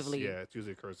curses. offensively. Yeah, it's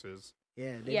usually curses.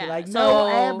 Yeah, they'd Yeah, be like, so- no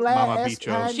habla Mama bicho.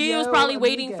 español, She was probably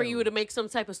waiting for amigo." you to make some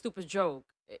type of stupid joke,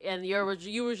 and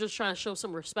you were just trying to show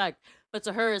some respect. But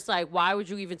to her, it's like, why would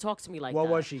you even talk to me like What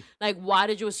that? was she? Like, why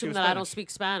did you assume was that I don't Spanish. speak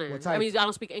Spanish? What I type? mean, I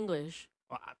don't speak English.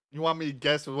 You want me to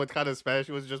guess what kind of Spanish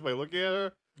it was just by looking at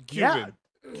her? Yeah. Cuban.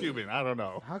 Cuban. I don't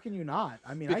know. How can you not?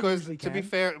 I mean, I Because usually to be can.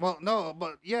 fair, well, no,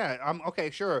 but yeah, I'm okay,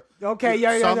 sure. Okay,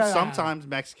 yeah. Sometimes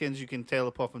Mexicans you can tell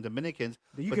apart from Dominicans,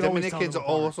 You but can always tell Dominicans them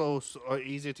are apart. also are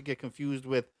easier to get confused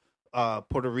with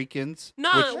Puerto Ricans.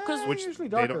 No, which- because Eh, which usually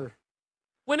they don't- darker.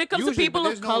 when it comes to Usually, people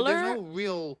but of there's color, there's no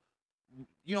real.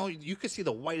 You could see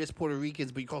the whitest Puerto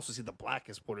Ricans, but you can also see the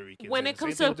blackest Puerto Ricans. when And it the same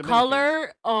comes thing to with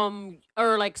Dominicans. color,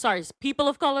 or like, sorry, people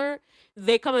of color,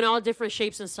 they come in all different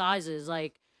shapes and sizes.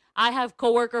 Like, I have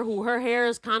coworker who her hair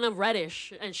is kind of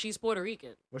reddish, and she's Puerto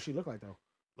Rican. What she look like though?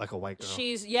 like a white girl.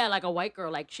 She's like a white girl.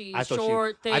 Like she's I thought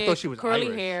short, thick, I thought she was curly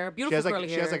Irish. hair, She beautiful has like curly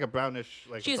she hair. has like a brownish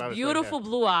like. She's brownish beautiful hair.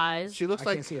 blue eyes. She looks I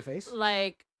like can't see a face.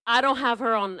 Like I don't have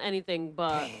her on anything,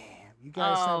 but Damn, you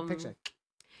guys send a picture.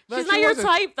 No, she's she not your wasn't.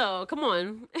 type though. Come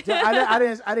on. I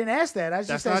didn't ask that. I just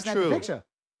That's said not snap the true. picture.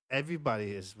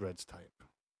 Everybody is Red's type.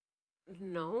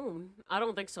 No, I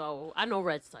don't think so. I know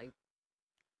Red's type.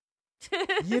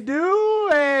 You do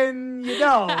and you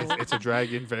don't. It's a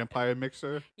dragon vampire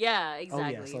mixer. Yeah, Oh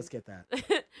exactly. yes, let's get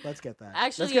that. Let's get that.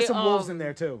 Actually, let's get some wolves in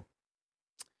there too.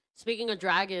 Speaking of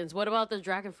dragons, what about the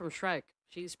dragon from Shrek?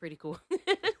 She's pretty cool.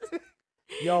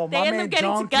 Yo, They my end man up getting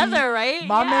Donkey, together, right?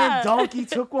 My Yeah. man Donkey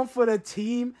took one for the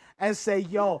team and say,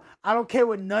 "Yo, I don't care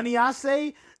what none of y'all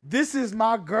say. This is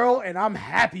my girl, and I'm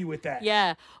happy with that."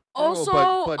 Yeah. Oh, Also,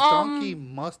 but Donkey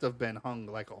must have been hung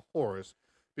like a horse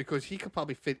because he could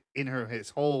probably fit in his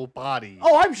whole body.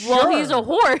 Oh, I'm sure. well, he's a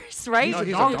horse, right? He's a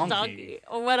he's donkey. a donkey.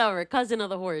 Or whatever, cousin of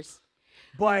the horse.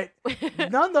 But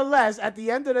nonetheless, at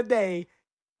the end of the day,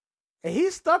 he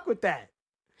stuck with that.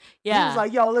 Yeah. He was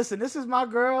like, "Yo, listen, this is my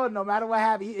girl. No matter what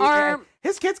happens."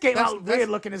 His kids came That's- out that's- weird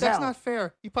looking as That's hell. not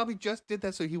fair. He probably just did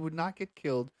that so he would not get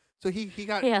killed. So he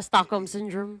got he has Stockholm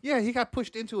syndrome. yeah, he got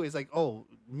pushed into it. It's like, oh,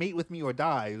 mate with me or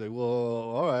die. He's like, well,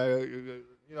 all right, you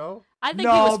know. I think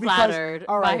no, he was because, flattered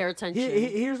all by right, her attention.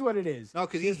 Here's what it is. No,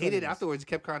 because he Here's what hated it is. afterwards. He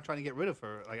kept trying to get rid of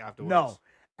her. Like afterwards. No,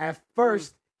 at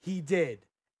first he did,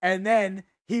 and then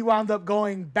he wound up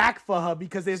going back for her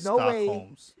because there's no way.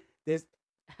 Stockholms. There's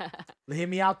hear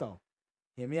me out though.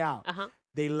 Hear me out. Uh-huh.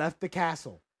 They left the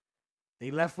castle.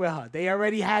 They left with her. They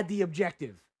already had the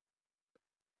objective.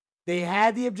 They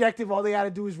had the objective. All they got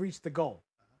to do is reach the goal.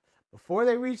 Before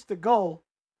they reached the goal,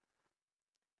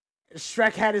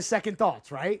 Shrek had his second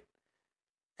thoughts, right?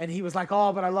 And he was like,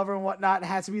 "Oh, but I love her and whatnot." It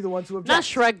has to be the one to object. Not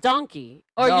Shrek Donkey.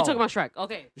 Or No. you talking about Shrek?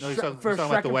 Okay. No, he's Shrek- talking, for he's talking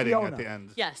Shrek about the and wedding Fiona. at the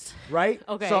end. Yes. Right?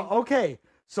 Okay.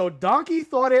 So Donkey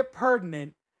thought it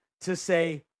pertinent to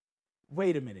say,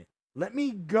 wait a minute. Let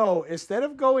me go. Instead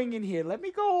of going in here, let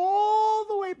me go all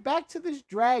the way back to this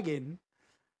dragon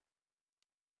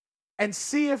and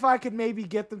see if I could maybe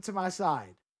get them to my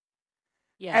side.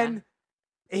 Yeah. And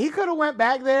he could have went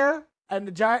back there and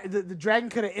the dragon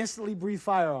could have instantly breathed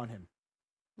fire on him.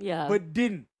 yeah. But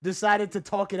didn't. Decided to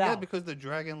talk it Yeah, out. because the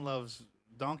dragon loves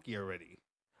Donkey already.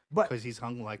 But Because he's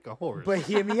hung like a horse. But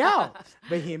hear me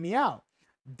out.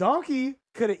 Donkey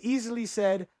could have easily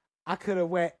said, I could have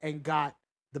went and got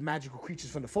the magical creatures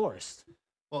from the forest.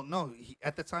 well, no,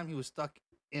 at the time he was stuck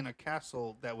in a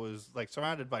castle that was like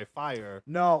surrounded by fire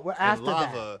No, well, and after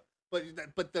lava.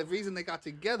 But the reason they got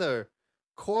together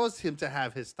caused him to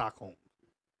have his Stockholm.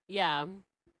 Yeah. that.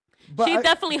 But She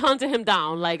definitely hunted him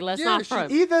down. Like, let's Yeah, not she-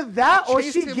 front. either that or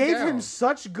chased she him gave him down.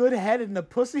 such good head and the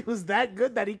pussy was that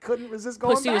good that he couldn't resist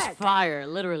going Pussy back. was fire,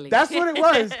 literally. That's what it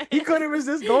was. He couldn't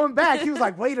resist going back. He was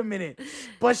like, wait a minute.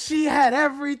 But she had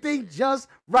everything just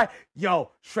right.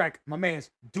 Yo, Shrek, my man,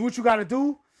 do what you got to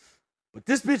do. But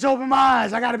this bitch opened my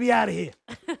eyes. I got to be out of here.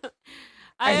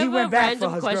 I and he have went a back for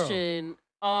random his girl. question.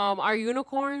 Are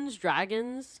unicorns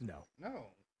dragons? No. No,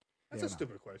 that's Yeah, a no.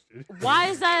 stupid question. Why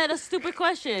is that a stupid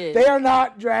question? They are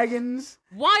not dragons.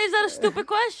 Why is that a stupid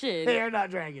question? They are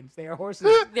not dragons. They are horses.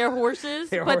 They're horses,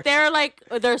 They're but they're like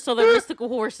they're mystical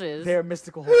horses. They are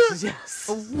mystical horses, yes.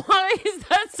 Why is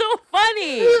that so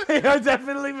funny? They are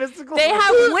definitely mystical They horses.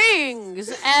 have wings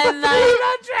and They're like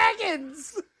not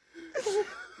dragons.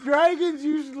 Dragons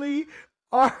usually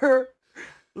are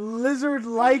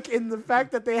lizard-like in the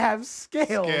fact that they have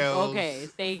scales. Scales. okay,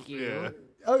 thank you. Yeah.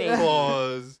 Okay. Thank you.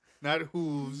 Paws, not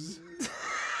hooves.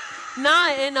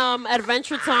 Not in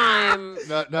Adventure Time.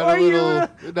 Not Or a you, little, not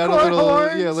a corn little,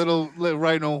 horns. yeah, little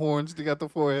rhino horns to get the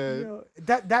forehead. Yo,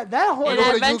 that horse. In know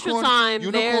what a Adventure unicorn- Time,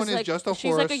 unicorn there's is like just a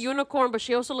she's like a horse. unicorn, but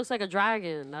she also looks like a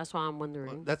dragon. That's why I'm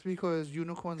wondering. That's because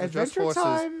unicorns are just Adventure horses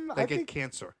Time, that I get think-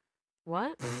 cancer.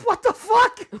 What? What the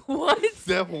fuck? What?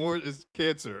 That horn is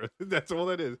cancer. That's all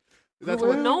that is. That's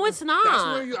Well, what. No, it's not. That's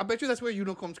where I bet you that's where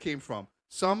unicorns came from.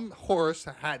 Some horse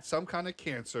had some kind of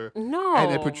cancer, No.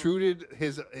 and it protruded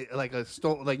his like a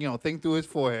stone, like thing through his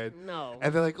forehead. No.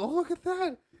 And they're like, "Oh, look at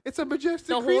that! It's a majestic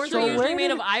The creature." horns are So usually where made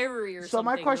did of it- ivory or So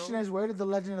something. my question no? is, where did the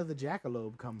legend of the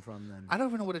jackalope come from then? I don't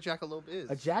even know what a jackalope is.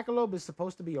 A jackalope is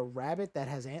supposed to be a rabbit that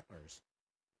has antlers.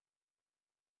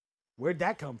 Where'd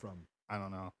that come from? I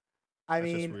don't know. I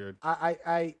That's just mean, weird.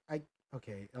 I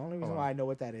okay. The only reason Hold on. why I know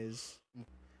what that is,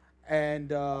 and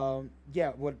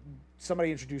yeah, what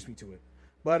somebody introduced me to it.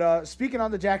 But speaking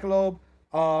on the jackalope,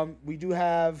 we do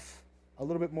have a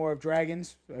little bit more of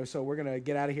dragons, so we're gonna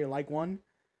get out of here like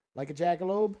a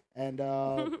jackalope, and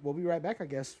we'll be right back, I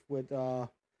guess, with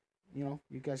you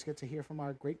guys get to hear from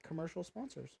our great commercial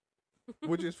sponsors.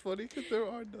 Which is funny because there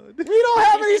are none. We don't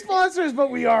have any sponsors,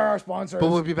 but we are our sponsors. But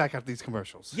we'll be back after these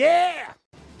commercials. Yeah.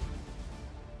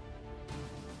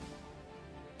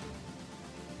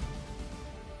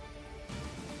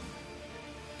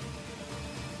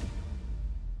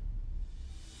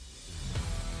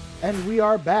 And we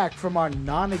are back from our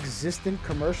non-existent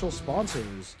commercial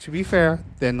sponsors. To be fair,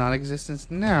 they're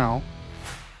non-existent now.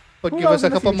 But Who give knows us a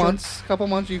in the couple future? months. Couple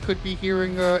months, you could be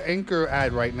hearing an Anchor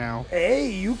ad right now.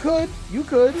 Hey, you could,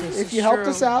 This if is you helped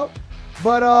true. us out.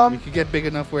 But We could get big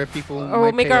enough where people Or might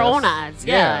we'll make pay our us. own ads.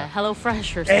 Yeah. Hello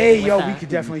Fresh or something. hey, like yo, that. we could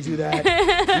definitely do that.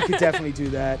 We could definitely do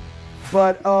that.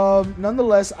 But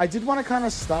nonetheless, I did want to kind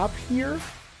of stop here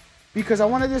because I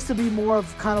wanted this to be more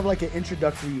of kind of like an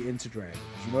introductory into drag.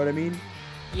 You know what I mean?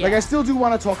 Yeah. Like I still do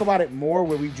want to talk about it more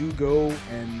where we do go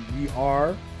and we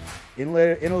are in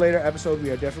a later episode we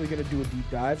are definitely going to do a deep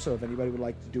dive. So if anybody would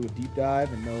like to do a deep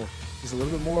dive and know just a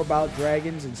little bit more about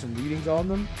dragons and some readings on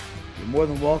them, you're more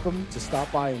than welcome to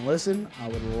stop by and listen. I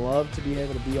would love to be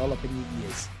able to be all up in your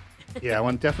ears. Yeah, I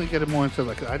want to definitely get it more into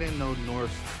I didn't know Norse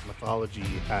mythology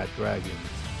had dragons,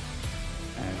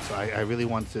 and so I really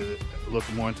want to look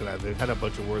more into that. They had a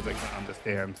bunch of words I couldn't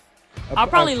understand. I'll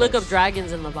probably look up course.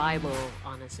 dragons in the Bible,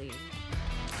 honestly.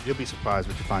 You'll be surprised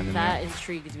what you find in That there.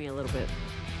 intrigues me a little bit.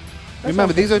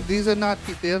 Remember, these are not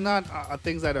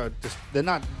things that are just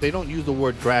they don't use the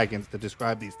word dragons to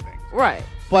describe these things. Right.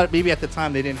 But maybe at the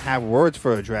time they didn't have words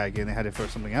for a dragon; they had it for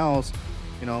something else,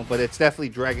 But it's definitely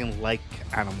dragon-like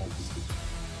animals.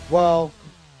 Well,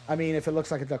 I mean, if it looks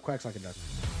like a duck, quacks like a duck.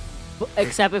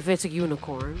 Except if it's a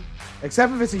unicorn.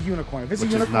 Except if it's a unicorn. If it's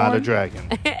Which a is unicorn, not a dragon.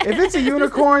 if it's a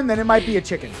unicorn, then it might be a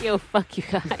chicken. Yo, fuck you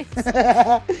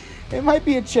guys. It might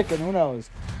be a chicken. Who knows?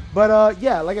 But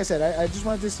yeah, like I said, I just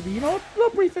wanted this to be, a little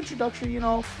brief introduction,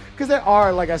 because there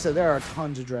are, like I said, there are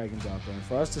tons of dragons out there. And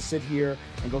for us to sit here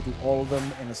and go through all of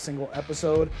them in a single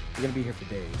episode, we're gonna be here for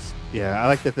days. Yeah, I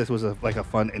like that this was a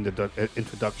fun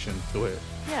introduction to it.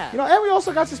 Yeah. And we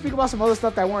also got to speak about some other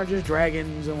stuff that weren't just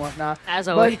dragons and whatnot. As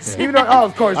But always. even though,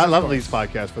 of course, I of love course. these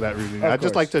podcasts for that reason. Of I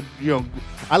just course. like to,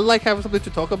 I like having something to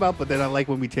talk about, but then I like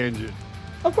when we tangent.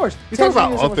 Of course, We talk about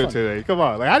Tangent is so much author fun. today. Come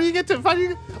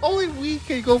on, only we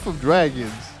can go from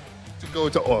dragons to go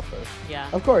to author. Yeah.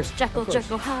 Of course, Jekyll, of course.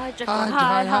 Jekyll, hi, Jekyll,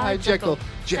 Hi, hi, Jekyll.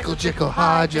 Jekyll, Jekyll,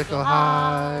 hi, Jekyll,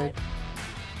 hi.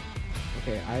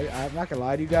 Okay, I'm not gonna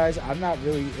lie to you guys. I'm not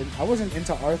really. I wasn't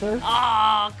into Arthur.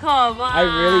 Oh, come on. I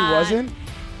really wasn't.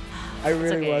 I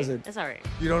really okay. wasn't. It's all right.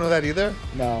 You don't know that either?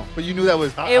 No. But you knew that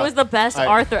was... It was the best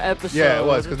Arthur episode. Yeah, it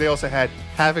was, because they also had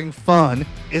having fun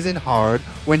isn't hard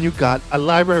when you got a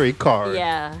library card.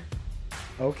 Yeah.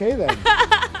 Okay then.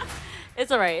 It's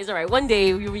all right. It's all right. One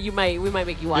day we might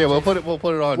make you watch. Yeah, it. we'll put it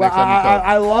on Well, next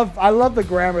time I love the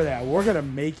grammar there. We're gonna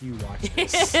make you watch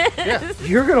this. Yeah.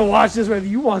 You're gonna watch this whether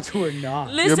you want to or not.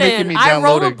 Listen, making me I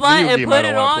roll download a a blunt video and game I put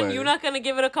don't it wanna on. play. You're not gonna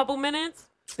give it a couple minutes?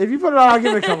 If you put it on, I'll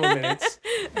give it a couple minutes.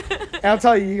 And I'll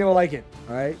tell you, you're gonna like it.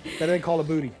 All right, better than Call of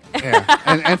Booty. Yeah,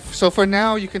 and so for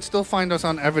now, you can still find us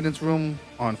on Evidence Room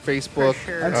on Facebook. For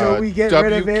sure. Until we get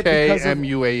rid of it because of-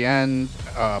 WKMUAN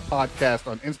podcast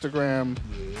on Instagram.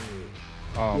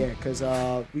 Yeah, because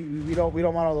we don't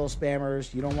want all those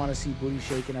spammers. You don't want to see booty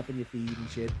shaking up in your feed and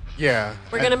shit. Yeah.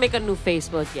 We're gonna make a new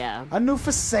Facebook. Yeah. A new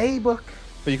Facebook.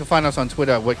 But you can find us on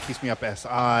Twitter at What Keeps Me Up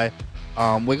SI.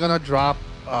 We're gonna drop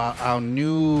our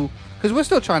new, because we're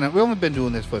still trying to. We haven't been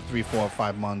doing this for 3, 4,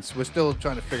 5 months. We're still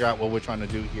trying to figure out what we're trying to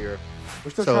do here.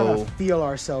 We're still trying to feel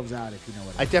ourselves out, if you know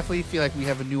what I I mean. definitely feel like we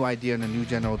have a new idea and a new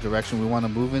general direction we want to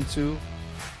move into.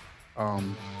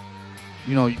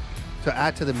 You know, to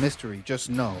add to the mystery, just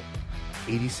know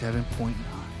 87.9.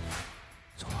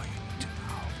 That's all you need to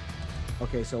know.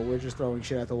 Okay, so we're just throwing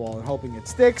shit at the wall and hoping it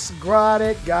sticks. Got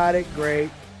it,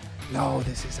 great. No,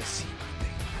 this is a secret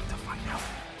thing. You have to find out.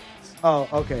 Oh,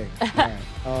 okay.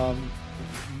 All right.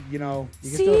 You know,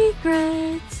 you can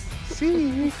Secrets.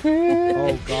 Secret.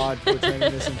 Oh God, we're turning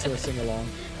this into a sing along.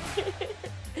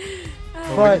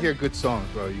 But when you hear good songs,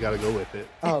 bro, you got to go with it.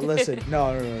 Oh, listen,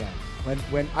 no.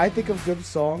 When I think of good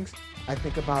songs, I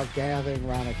think about gathering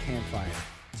around a campfire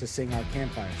to sing our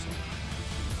campfire song,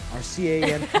 our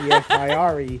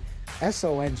CAMPFIRE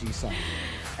SONG song.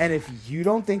 And if you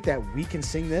don't think that we can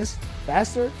sing this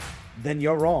faster, then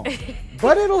you're wrong.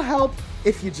 But it'll help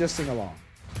if you just sing along.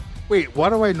 Wait, why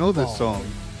do I know this song?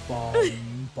 Bum,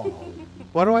 bum.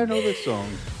 Why do I know this song?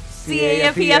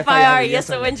 CAMPFIRE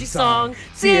SONG song.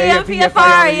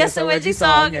 CAMPFIRE SONG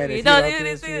song. If you don't do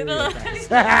this, it'll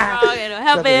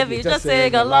help if you just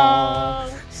sing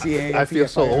along. I feel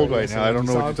so old right now. I don't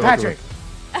know what you're talking Patrick.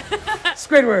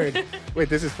 Squidward. Wait,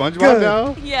 this is SpongeBob Good.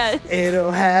 now? Yes.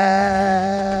 It'll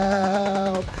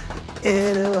help.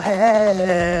 It'll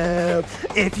help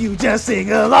if you just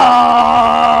sing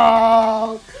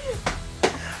along.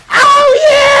 Oh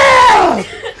yeah!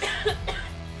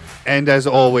 And as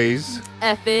always,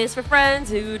 F is for friends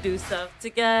who do stuff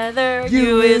together.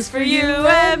 U is for you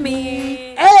and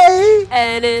me. Hey!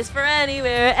 N is for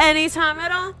anywhere, anytime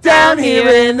at all. Down here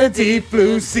in the deep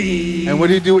blue sea. and what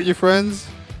do you do with your friends?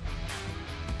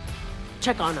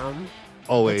 Check on them.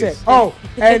 Always. That's it. Oh,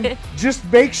 and just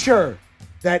make sure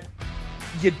that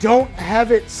you don't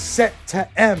have it set to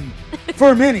M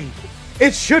for mini.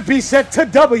 It should be set to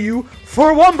W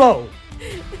for Wumbo.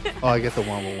 Oh, I get the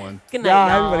Wombo one. Good night,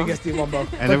 Yeah, y'all. everybody gets the Wumbo.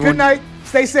 But everyone- good night.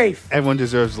 Stay safe. Everyone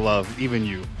deserves love, even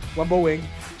you, Wumbo wing.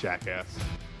 jackass.